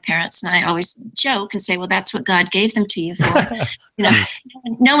about my parents? And I always joke and say, well, that's what God gave them to you for.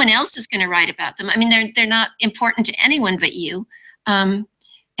 No one else is going to write about them. I mean, they're not important to anyone but you. And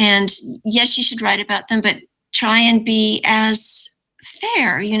yes, you should write about them, but try and be as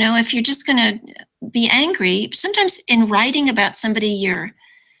fair. If you're just going to be angry, sometimes in writing about somebody you're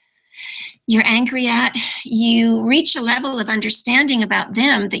angry at, you reach a level of understanding about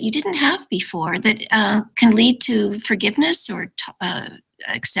them that you didn't have before that can lead to forgiveness or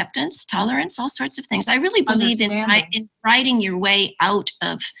acceptance, tolerance, all sorts of things. I really believe in writing your way out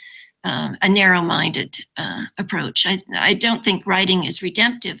of a narrow-minded approach. I don't think writing is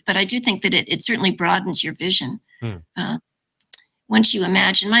redemptive, but I do think that it certainly broadens your vision. Once you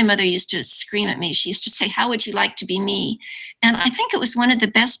imagine, my mother used to scream at me. She used to say, how would you like to be me? And I think it was one of the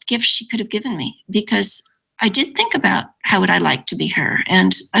best gifts she could have given me, because I did think about how would I like to be her,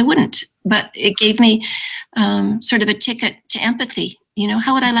 and I wouldn't, but it gave me sort of a ticket to empathy.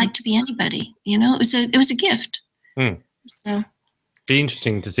 How would I like to be anybody? It was a gift. So be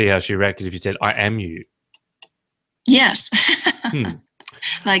interesting to see how she reacted if you said, I am you. Yes.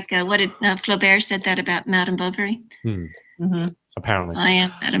 Like what did Flaubert said that about Madame Bovary? Apparently. I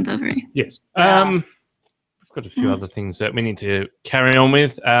am Madame Bovary. Yes. We've got a few other things that we need to carry on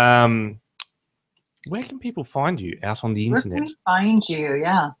with. Where can people find you out on the internet? Where can we find you?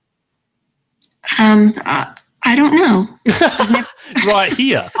 Yeah. I don't know. Right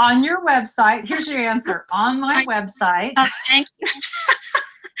here. On your website. Here's your answer. On my website. Thank you.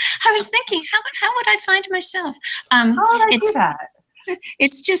 I was thinking, how would I find myself? How would I do that?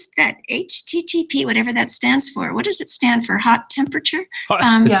 It's just that HTTP, whatever that stands for. What does it stand for? Hot temperature?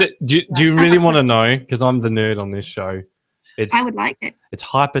 Do you really want to know? Because I'm the nerd on this show. I would like it. It's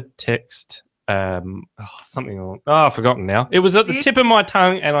hypertext something. I've forgotten now. It was at the tip of my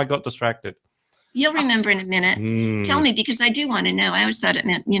tongue and I got distracted. You'll remember in a minute. Tell me, because I do want to know. I always thought it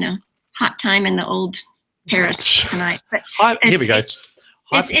meant, hot time in the old Paris tonight. But Here we go.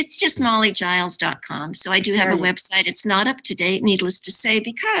 It's just mollygiles.com. So I do have a website. It's not up to date, needless to say,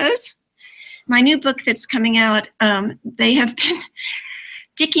 because my new book that's coming out, they have been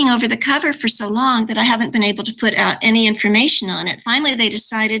dicking over the cover for so long that I haven't been able to put out any information on it. Finally, they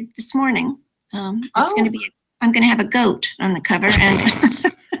decided this morning I'm going to have a goat on the cover. And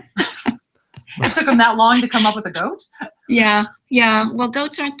it took them that long to come up with a goat? Yeah. Well,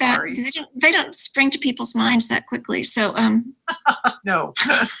 goats aren't they don't spring to people's minds that quickly. So, no.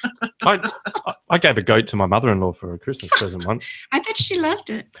 I gave a goat to my mother-in-law for a Christmas present once. I bet she loved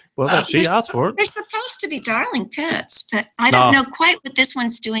it. Well, she asked for it. They're supposed to be darling pets, but I don't know quite what this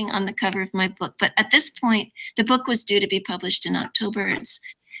one's doing on the cover of my book. But at this point, the book was due to be published in October. It's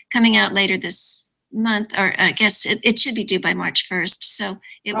coming out later this month, or I guess it should be due by March 1st. So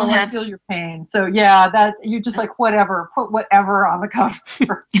it will have. I feel your pain. So yeah, that you're just like whatever, put whatever on the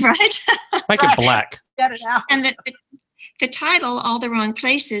cover. Right? Make it black. Get it out. And the title, All the Wrong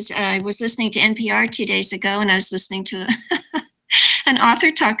Places, I was listening to NPR 2 days ago, and I was listening to an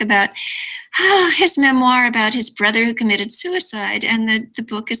author talk about his memoir about his brother who committed suicide, and the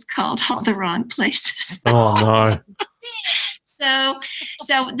book is called All the Wrong Places. Oh, no.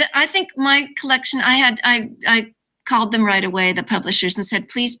 So I think my collection, I called them right away, the publishers, and said,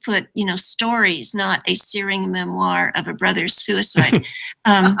 please put, stories, not a searing memoir of a brother's suicide.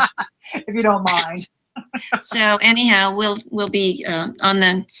 If you don't mind. So anyhow, we'll be on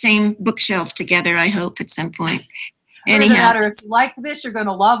the same bookshelf together, I hope, at some point. Anyhow, doesn't matter if you like this, you're going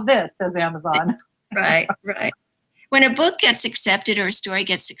to love this, says Amazon. Right. When a book gets accepted or a story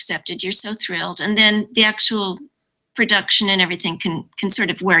gets accepted, you're so thrilled, and then the actual production and everything can sort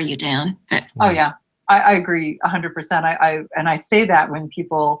of wear you down. But oh yeah, I agree 100%. I say that when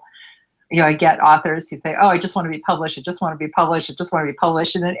people, I get authors who say, "Oh, I just want to be published. I just want to be published. I just want to be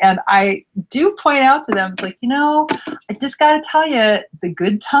published." And I do point out to them, it's like, I just got to tell you, the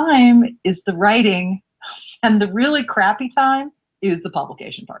good time is the writing, and the really crappy time is the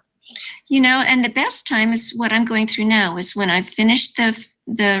publication part. And the best time is what I'm going through now, is when I've finished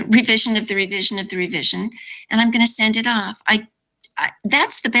the revision of the revision of the revision, and I'm going to send it off.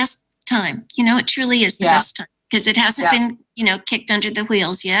 That's the best time. It truly is the best time, because it hasn't been, kicked under the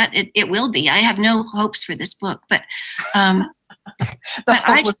wheels yet. It will be. I have no hopes for this book, but the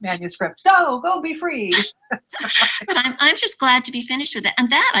hopeless manuscript. Go be free. But I'm just glad to be finished with it, and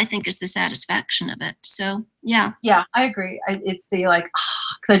that, I think, is the satisfaction of it. So yeah, I agree. It's the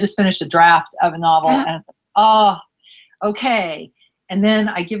because I just finished a draft of a novel, and it's like, okay. And then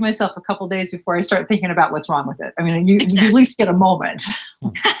I give myself a couple days before I start thinking about what's wrong with it. I mean, you at least get a moment.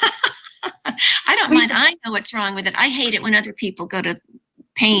 I don't mind. I know what's wrong with it. I hate it when other people go to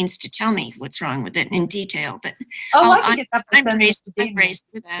pains to tell me what's wrong with it in detail. But I can get that. I'm braced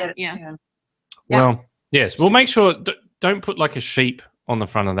to that. Yeah. Well, yes. We'll make sure don't put like a sheep on the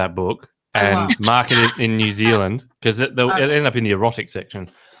front of that book and market it in New Zealand, because it'll end up in the erotic section.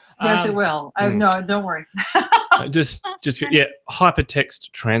 Yes, it will. No, don't worry. just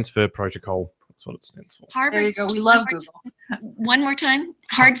hypertext transfer protocol. That's what it stands for. Harvard, there you go. We love Google. One more time.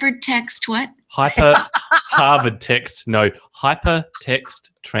 Harvard text what? Harvard text. No, hypertext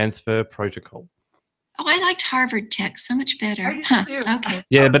transfer protocol. Oh, I liked Harvard text so much better. Okay.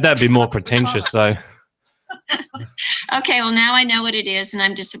 Yeah, but that'd be more pretentious though. Okay, well now I know what it is, and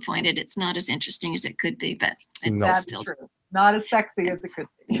I'm disappointed. It's not as interesting as it could be, but that's still true. Not as sexy as it could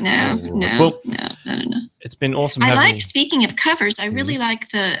be. No. It's been awesome. Speaking of covers, I really like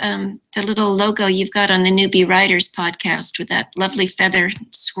the little logo you've got on the Newbie Writers podcast with that lovely feather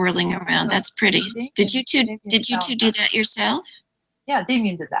swirling around. That's pretty. Did you two do that yourself? Yeah,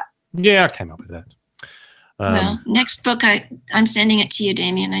 Damien did that. Yeah, I came up with that. Well, next book, I'm sending it to you,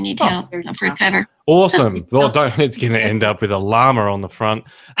 Damien. I need help for a cover. Awesome. Well, it's going to end up with a llama on the front.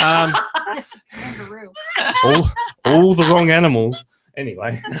 All the wrong animals.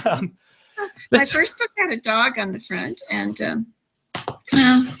 Anyway. My first book had a dog on the front, and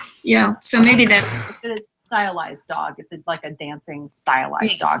so maybe that's a stylized dog. It's like a dancing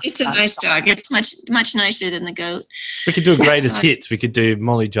stylized dog. It's a nice dog. It's much nicer than the goat. We could do a greatest hits. We could do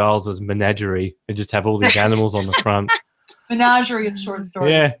Molly Giles' Menagerie and just have all these animals on the front. Menagerie of short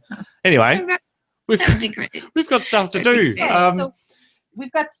stories. Yeah. Anyway, that'd be great. We've got stuff to do. So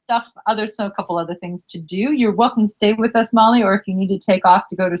we've got a couple other things to do. You're welcome to stay with us, Molly, or if you need to take off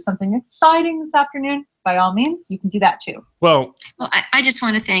to go to something exciting this afternoon, by all means, you can do that too. Well, I just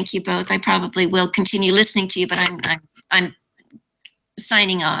want to thank you both. I probably will continue listening to you, but I'm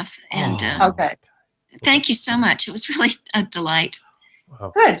signing off. And okay. Thank you so much. It was really a delight.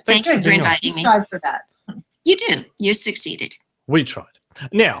 Wow. Good. Thank you for inviting me. You strive for that. You do. You succeeded. We tried.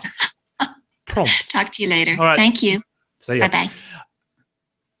 Now, Prompt. Talk to you later. All right. Thank you. See ya. Bye-bye.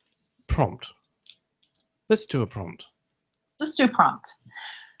 Prompt. Let's do a prompt. Let's do a prompt.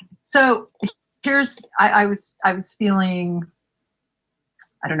 So here's, I was feeling,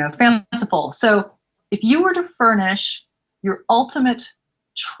 I don't know, fanciful. So if you were to furnish your ultimate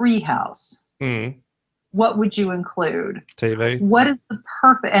treehouse, what would you include? TV. What is the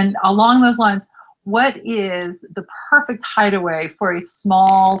perfect, and along those lines, what is the perfect hideaway for a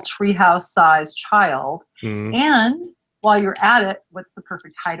small treehouse sized child? And while you're at it, what's the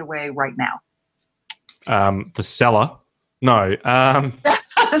perfect hideaway right now? The cellar. No.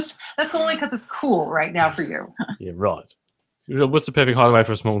 That's only because it's cool right now for you. Yeah, right. What's the perfect hideaway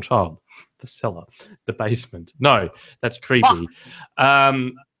for a small child? The cellar. The basement. No, that's creepy.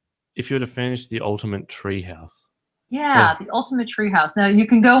 If you were to furnish the ultimate treehouse. Yeah, the ultimate treehouse. Now you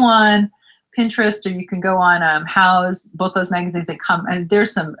can go on Pinterest or you can go on House, both those magazines that come, and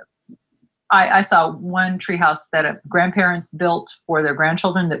there's some. I saw one treehouse that grandparents built for their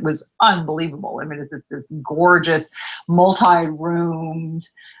grandchildren that was unbelievable. I mean, it's this gorgeous, multi-roomed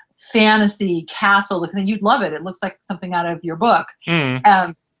fantasy castle. You'd love it. It looks like something out of your book.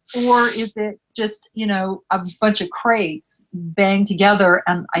 Or is it just, a bunch of crates banged together?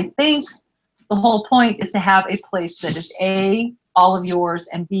 And I think the whole point is to have a place that is A, all of yours,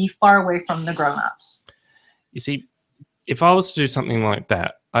 and B, far away from the grown-ups. You see, if I was to do something like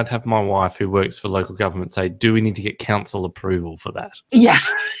that, I'd have my wife, who works for local government, say, do we need to get council approval for that? Yeah,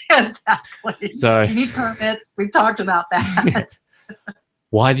 exactly. So you need permits. We've talked about that.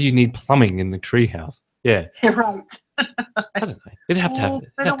 Why do you need plumbing in the treehouse? Yeah. You're right. I don't know. It'd have to have.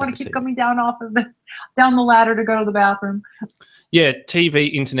 They don't want to keep coming down down the ladder to go to the bathroom. Yeah,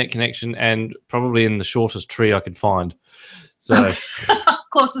 TV, internet connection, and probably in the shortest tree I could find. So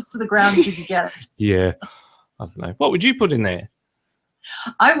closest to the ground you could get it. Yeah. I don't know. What would you put in there?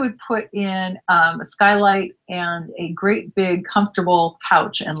 I would put in a skylight and a great big comfortable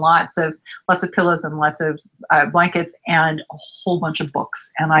couch and lots of pillows and lots of blankets and a whole bunch of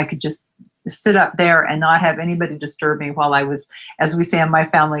books. And I could just sit up there and not have anybody disturb me while I was, as we say in my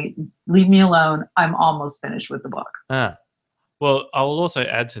family, leave me alone. I'm almost finished with the book. Well, I will also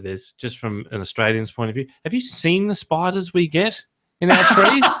add to this, just from an Australian's point of view. Have you seen the spiders we get in our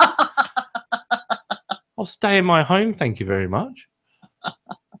trees? I'll stay in my home, thank you very much.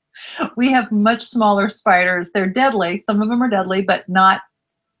 We have much smaller spiders. They're deadly. Some of them are deadly, but not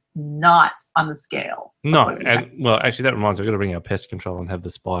on the scale. No, and well, actually, that reminds me, I've got to bring our pest control and have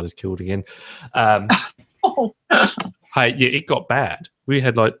the spiders killed again. Hey, yeah, it got bad. We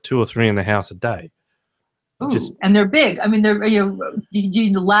had like 2 or 3 in the house a day. And they're big. I mean, they're do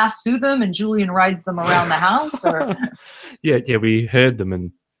you lasso them and Julian rides them around the house? Or? Yeah, we heard them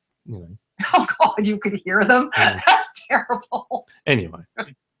and Oh God, you could hear them. That's terrible. Anyway.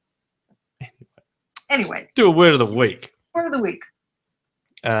 Do a word of the week. Word of the week.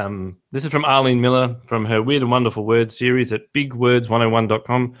 This is from Arlene Miller from her Weird and Wonderful Words series at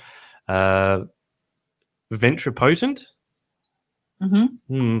bigwords101.com. Ventripotent.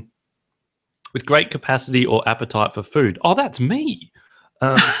 With great capacity or appetite for food. Oh, that's me.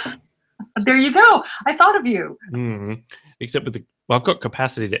 There you go. I thought of you. Except with I've got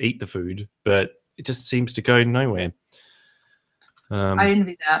capacity to eat the food, but it just seems to go nowhere. I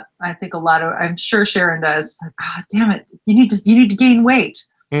envy that. I think I'm sure Sharon does. God damn it. You need to gain weight.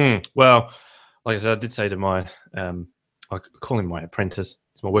 Well, like I said, I did say to my, I call him my apprentice.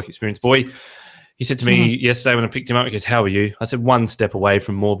 It's my work experience boy. He said to me yesterday when I picked him up, he goes, how are you? I said, 1 step away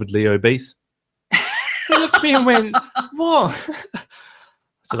from morbidly obese. He looked at me and went, what? I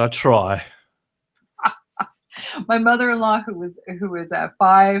said, I try. My mother-in-law, who was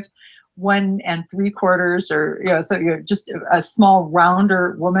 5'1 3/4", or so just a small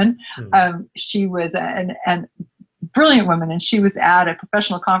rounder woman. She was an brilliant woman, and she was at a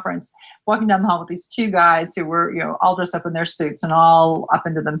professional conference, walking down the hall with these 2 guys who were all dressed up in their suits and all up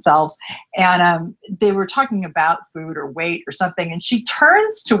into themselves, and they were talking about food or weight or something. And she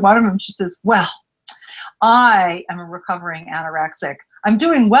turns to one of them. She says, "Well, I am a recovering anorexic. I'm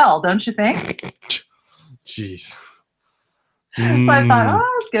doing well, don't you think?" Jeez. So I thought,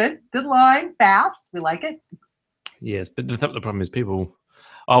 oh, that's good. Good line. Fast. We like it. Yes, but the problem is people...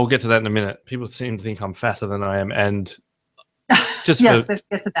 I'll get to that in a minute. People seem to think I'm fatter than I am, and just yes, let's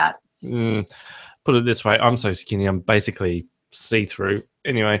get to that. Put it this way, I'm so skinny, I'm basically see-through.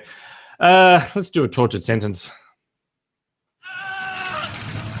 Anyway, let's do a tortured sentence.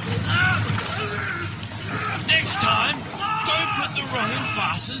 Next time, don't put the wrong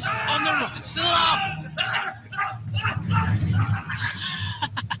emphasis on the right syllable.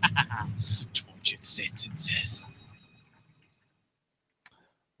 Tortured sentences.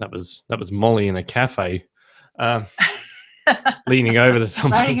 That was Molly in a cafe, leaning over to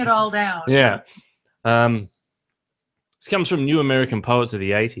someone. Writing it all down. Yeah. This comes from New American Poets of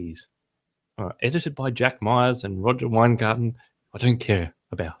the 80s. Edited by Jack Myers and Roger Weingarten. I don't care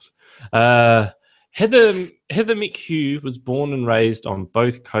about. Heather McHugh was born and raised on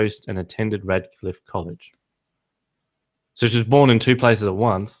both coasts and attended Radcliffe College. So she was born in two places at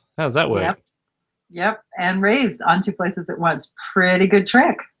once. How does that work? Yep. And raised on two places at once. Pretty good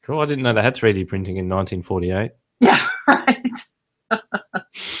trick. Cool. I didn't know they had 3D printing in 1948. Yeah, right.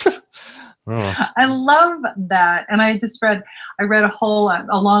 Oh. I love that. And I read a whole,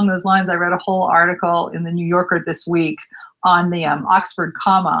 along those lines, I read a whole article in the New Yorker this week on the Oxford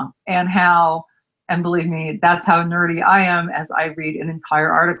comma and how, and believe me, that's how nerdy I am as I read an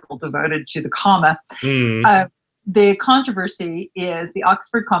entire article devoted to the comma. The controversy is the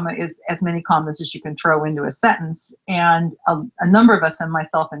Oxford comma is as many commas as you can throw into a sentence. And a number of us, and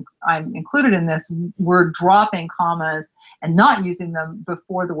myself, and I'm included in this, we're dropping commas and not using them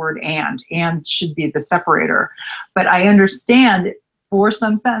before the word and should be the separator. But I understand for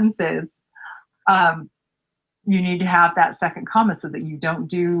some sentences, you need to have that second comma so that you don't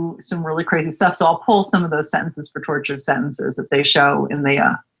do some really crazy stuff. So I'll pull some of those sentences for tortured sentences that they show in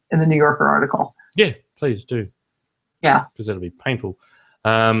the New Yorker article. Yeah, please do. Yeah. Because that'll be painful.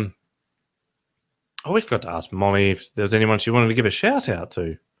 We forgot to ask Molly if there was anyone she wanted to give a shout out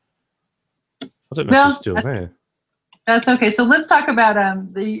to. I don't know if she's still there. That's okay. So let's talk about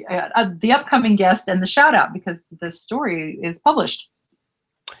the upcoming guest and the shout out because this story is published.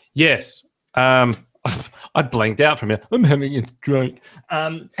 Yes. I blanked out from it. I'm having a drink.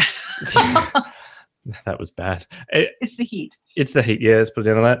 That was bad. It's the heat. It's the heat. Yeah, let's put it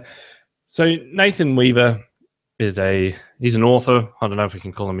down on that. So Nathan Weaver he's an author. I don't know if we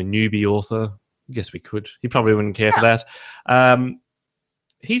can call him a newbie author. I guess we could. He probably wouldn't care for that.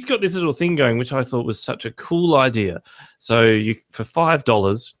 He's got this little thing going, which I thought was such a cool idea. So for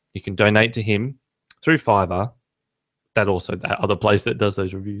 $5, you can donate to him through Fiverr. That other place that does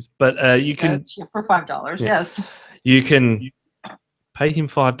those reviews. But you can for $5. Yeah. Yes, you can pay him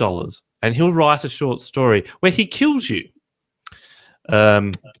 $5, and he'll write a short story where he kills you,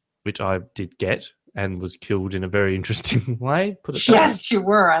 which I did get. And was killed in a very interesting way. Yes, you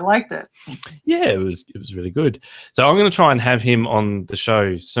were. I liked it. Yeah, it was really good. So I'm going to try and have him on the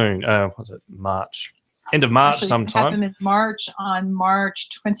show soon. What's it? March, end of March. Actually, sometime. Have him in March on March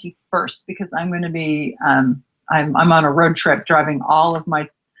 21st because I'm going to be I'm on a road trip driving all of my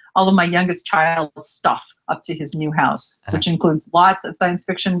youngest child's stuff up to his new house, which includes lots of science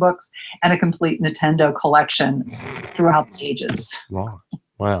fiction books and a complete Nintendo collection throughout the ages. Right.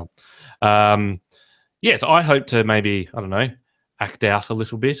 Wow. Yes, I hope to maybe, I don't know, act out a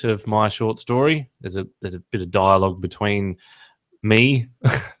little bit of my short story. There's a bit of dialogue between me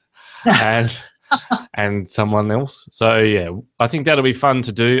and someone else. So yeah, I think that'll be fun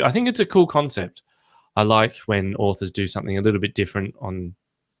to do. I think it's a cool concept. I like when authors do something a little bit different on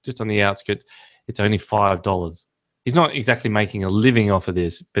the outskirts. It's only $5. He's not exactly making a living off of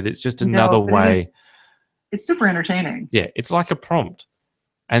this, but it's just another way. It's super entertaining. Yeah, it's like a prompt.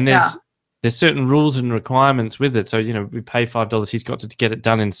 And there's certain rules and requirements with it. So, we pay $5. He's got to get it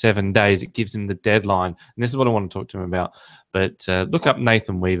done in 7 days. It gives him the deadline. And this is what I want to talk to him about. But look up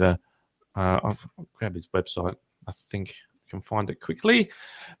Nathan Weaver. I'll grab his website. I think I can find it quickly.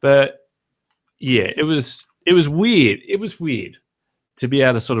 But, yeah, it was weird. It was weird to be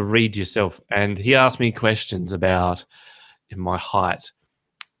able to sort of read yourself. And he asked me questions about my height.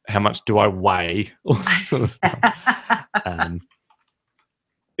 How much do I weigh? All that sort of stuff.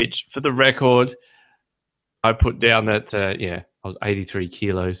 Which, for the record, I put down that, I was 83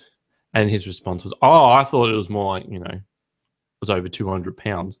 kilos. And his response was, I thought it was more like, it was over 200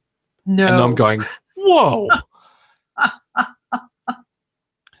 pounds. No. And I'm going, whoa.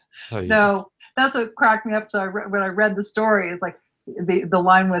 So, yeah. No, that's what cracked me up. So when I read the story, it's like the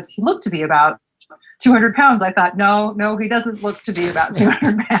line was, he looked to be about 200 pounds. I thought, no, he doesn't look to be about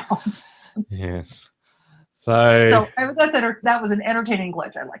 200 pounds. Yes. So that was an entertaining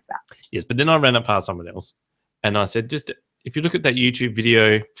glitch. I like that. Yes, but then I ran it past someone else, and I said, just if you look at that YouTube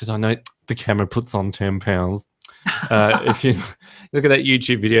video, because I know the camera puts on 10 pounds. If you look at that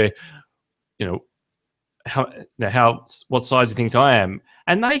YouTube video, what size do you think I am?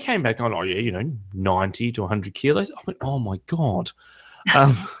 And they came back on, 90 to 100 kilos. I went, oh my god,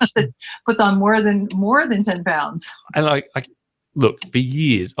 puts on more than 10 pounds. And look, for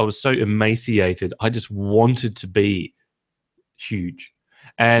years, I was so emaciated. I just wanted to be huge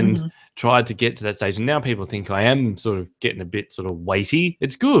and tried to get to that stage. And now people think I am sort of getting a bit sort of weighty.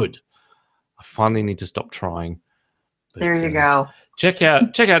 It's good. I finally need to stop trying. But, there you go. Check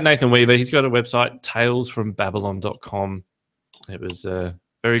out Nathan Weaver. He's got a website, talesfrombabylon.com. It was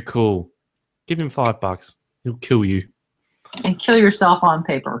very cool. Give him $5. He'll kill you. And kill yourself on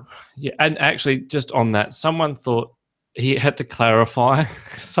paper. Yeah, and actually, just on that, someone thought he had to clarify.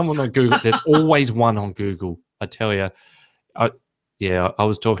 Someone on Google, there's always one on Google, I tell you. I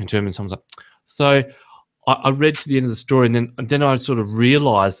was talking to him and someone's like, so I read to the end of the story and then I sort of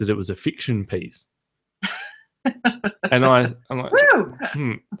realized that it was a fiction piece. And I'm like,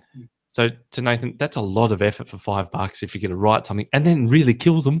 So to Nathan, that's a lot of effort for $5 if you're going to write something and then really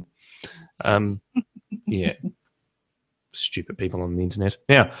kill them. Yeah. Stupid people on the internet.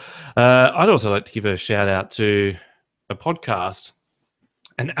 Now, I'd also like to give a shout out to a podcast,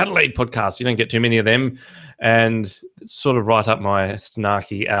 an Adelaide podcast. You don't get too many of them, and it's sort of right up my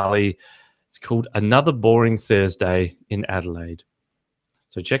snarky alley. It's called Another Boring Thursday in Adelaide.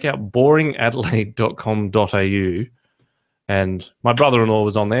 So check out boringadelaide.com.au. And my brother-in-law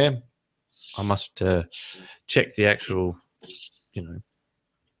was on there. I must check the actual,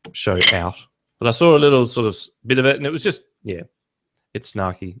 show out. But I saw a little sort of bit of it, and it was just, it's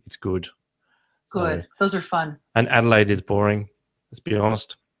snarky. It's good. Good. So, those are fun. And Adelaide is boring. Let's be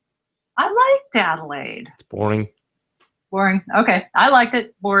honest. I liked Adelaide. It's boring. Boring. Okay. I liked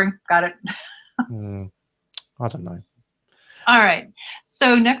it. Boring. Got it. I don't know. All right.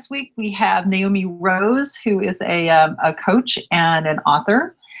 So next week we have Naomi Rose, who is a coach and an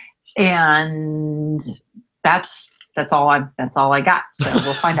author, and that's all I got. So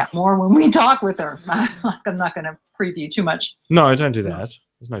we'll find out more when we talk with her. I'm not going to preview too much. No, don't do that.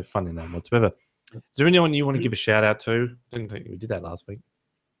 There's no fun in that whatsoever. Is there anyone you want to give a shout out to? I didn't think we did that last week.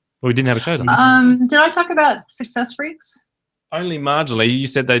 Well, we didn't have a show. Did I talk about Success Freaks? Only marginally. You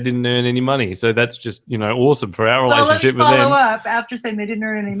said they didn't earn any money, so that's just awesome for our relationship with them. Let me follow up after saying they didn't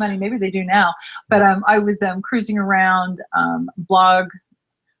earn any money. Maybe they do now. But I was cruising around Blog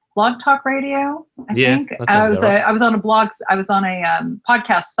Talk Radio. I think I was on a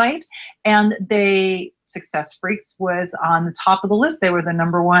podcast site, and Success Freaks was on the top of the list. They were the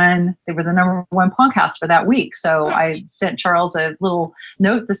number one podcast for that week. So I sent Charles a little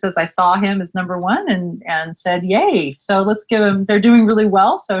note that says I saw him as number one and said, yay. So let's give them, they're doing really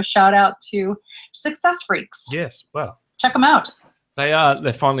well. So shout out to Success Freaks. Yes. Well, check them out.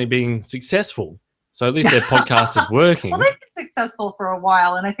 They're finally being successful. So at least their podcast is working. Well, they've been successful for a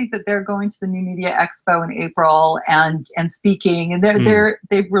while, and I think that they're going to the New Media Expo in April and speaking, and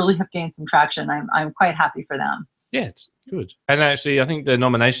they really have gained some traction. I'm quite happy for them. Yeah, it's good. And actually, I think the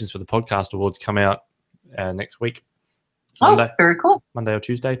nominations for the podcast awards come out next week. Monday. Oh, very cool. Monday or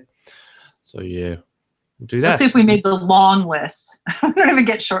Tuesday. So yeah, we'll do that. Let's see if we made the long list. We don't even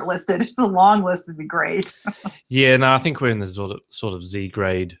get shortlisted. It's a long list would be great. Yeah, no, I think we're in the sort of Z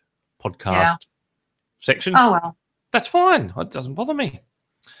grade podcast section. Oh well, that's fine. It doesn't bother me.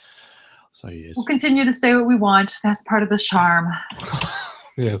 So yes, we'll continue to say what we want. That's part of the charm.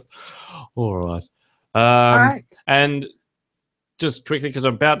 Yes. All right. All right. And just quickly, because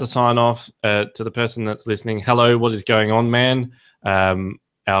I'm about to sign off, to the person that's listening, hello, what is going on, man?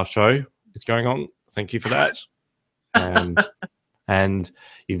 Our show is going on. Thank you for that. And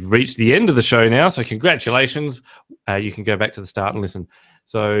you've reached the end of the show now, so congratulations. You can go back to the start and listen.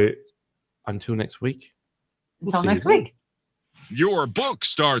 So until next week. Until next week. Your book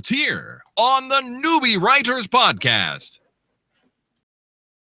starts here on the Newbie Writers Podcast.